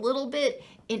this a little bit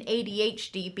in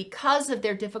ADHD because of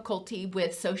their difficulty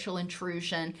with social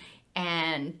intrusion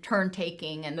and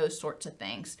turn-taking and those sorts of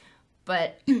things.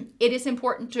 But it is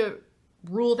important to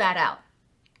rule that out.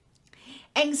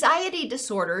 Anxiety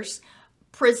disorders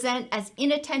present as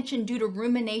inattention due to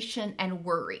rumination and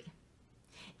worry.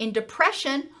 In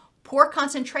depression, poor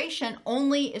concentration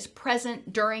only is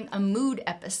present during a mood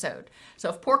episode. So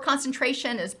if poor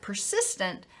concentration is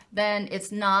persistent, then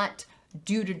it's not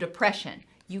due to depression.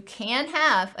 You can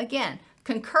have, again,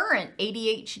 concurrent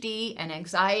ADHD and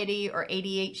anxiety, or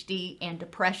ADHD and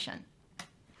depression.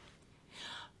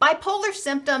 Bipolar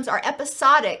symptoms are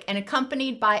episodic and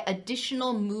accompanied by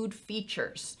additional mood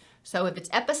features. So if it's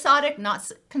episodic,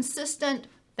 not consistent,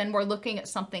 then we're looking at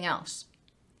something else.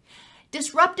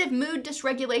 Disruptive mood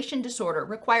dysregulation disorder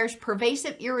requires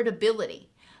pervasive irritability.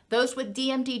 Those with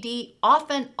DMDD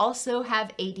often also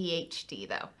have ADHD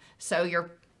though. So you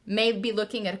may be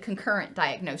looking at a concurrent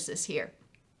diagnosis here.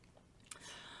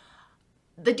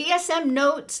 The DSM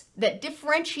notes that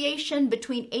differentiation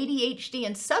between ADHD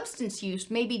and substance use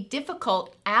may be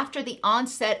difficult after the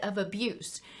onset of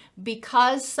abuse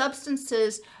because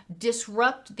substances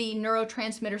disrupt the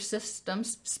neurotransmitter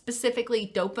systems,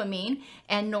 specifically dopamine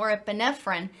and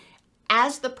norepinephrine,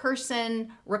 as the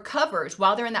person recovers.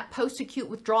 While they're in that post-acute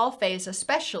withdrawal phase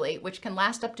especially, which can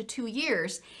last up to 2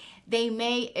 years, they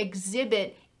may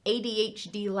exhibit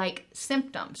ADHD-like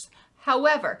symptoms.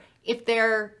 However,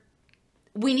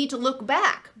 we need to look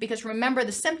back because remember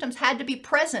the symptoms had to be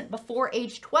present before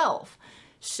age 12.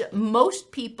 So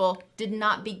most people did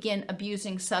not begin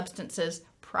abusing substances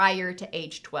prior to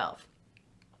age 12.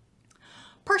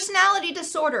 Personality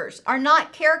disorders are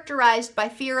not characterized by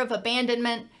fear of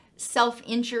abandonment,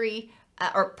 self-injury,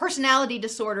 or personality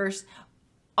disorders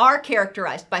are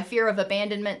characterized by fear of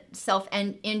abandonment,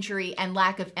 self-injury, and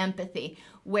lack of empathy,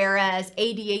 whereas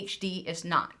ADHD is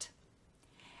not.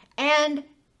 And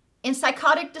in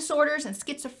psychotic disorders and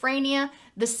schizophrenia,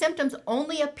 the symptoms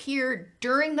only appear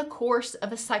during the course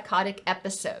of a psychotic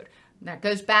episode. That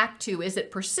goes back to, is it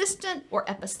persistent or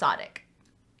episodic?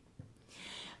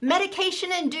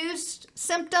 Medication-induced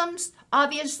symptoms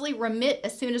obviously remit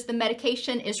as soon as the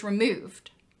medication is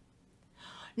removed.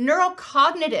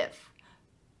 Neurocognitive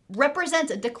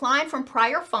represents a decline from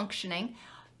prior functioning.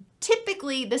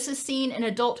 Typically, this is seen in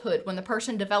adulthood when the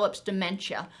person develops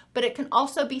dementia, but it can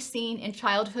also be seen in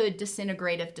childhood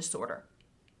disintegrative disorder.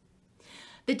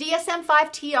 The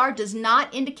DSM-5-TR does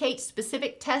not indicate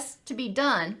specific tests to be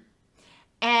done,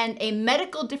 and a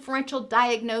medical differential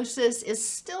diagnosis is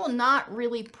still not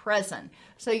really present.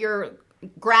 So you're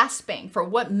grasping for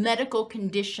what medical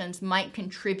conditions might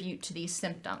contribute to these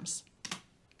symptoms.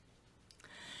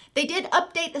 They did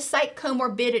update the psych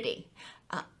comorbidity.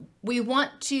 We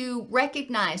want to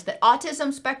recognize that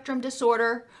autism spectrum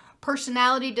disorder,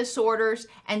 personality disorders,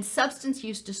 and substance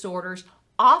use disorders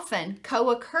often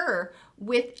co-occur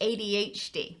with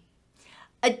ADHD.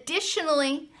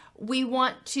 Additionally, we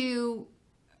want to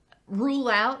rule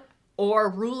out or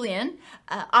rule in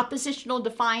oppositional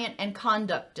defiant and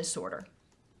conduct disorder.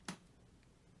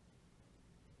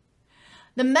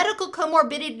 The medical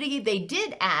comorbidity they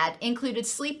did add included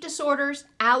sleep disorders,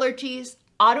 allergies,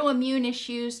 autoimmune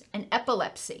issues, and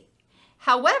epilepsy.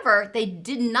 However, they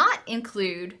did not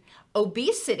include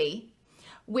obesity,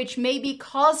 which may be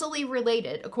causally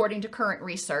related according to current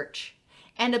research,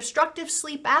 and obstructive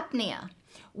sleep apnea,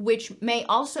 which may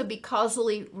also be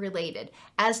causally related.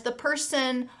 As the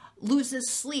person loses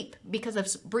sleep because of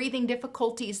breathing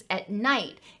difficulties at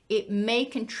night, it may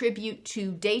contribute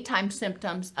to daytime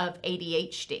symptoms of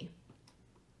ADHD.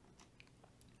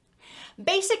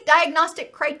 Basic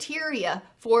diagnostic criteria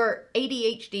for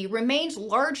ADHD remains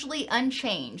largely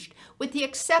unchanged, with the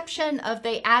exception of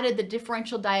they added the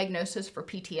differential diagnosis for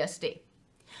PTSD.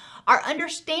 Our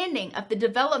understanding of the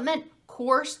development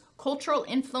course, cultural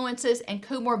influences, and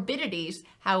comorbidities,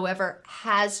 however,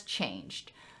 has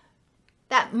changed.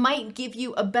 That might give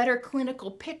you a better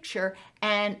clinical picture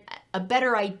and a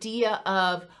better idea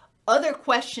of other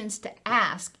questions to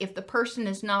ask if the person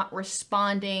is not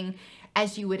responding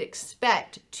as you would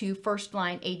expect to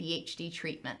first-line ADHD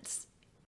treatments.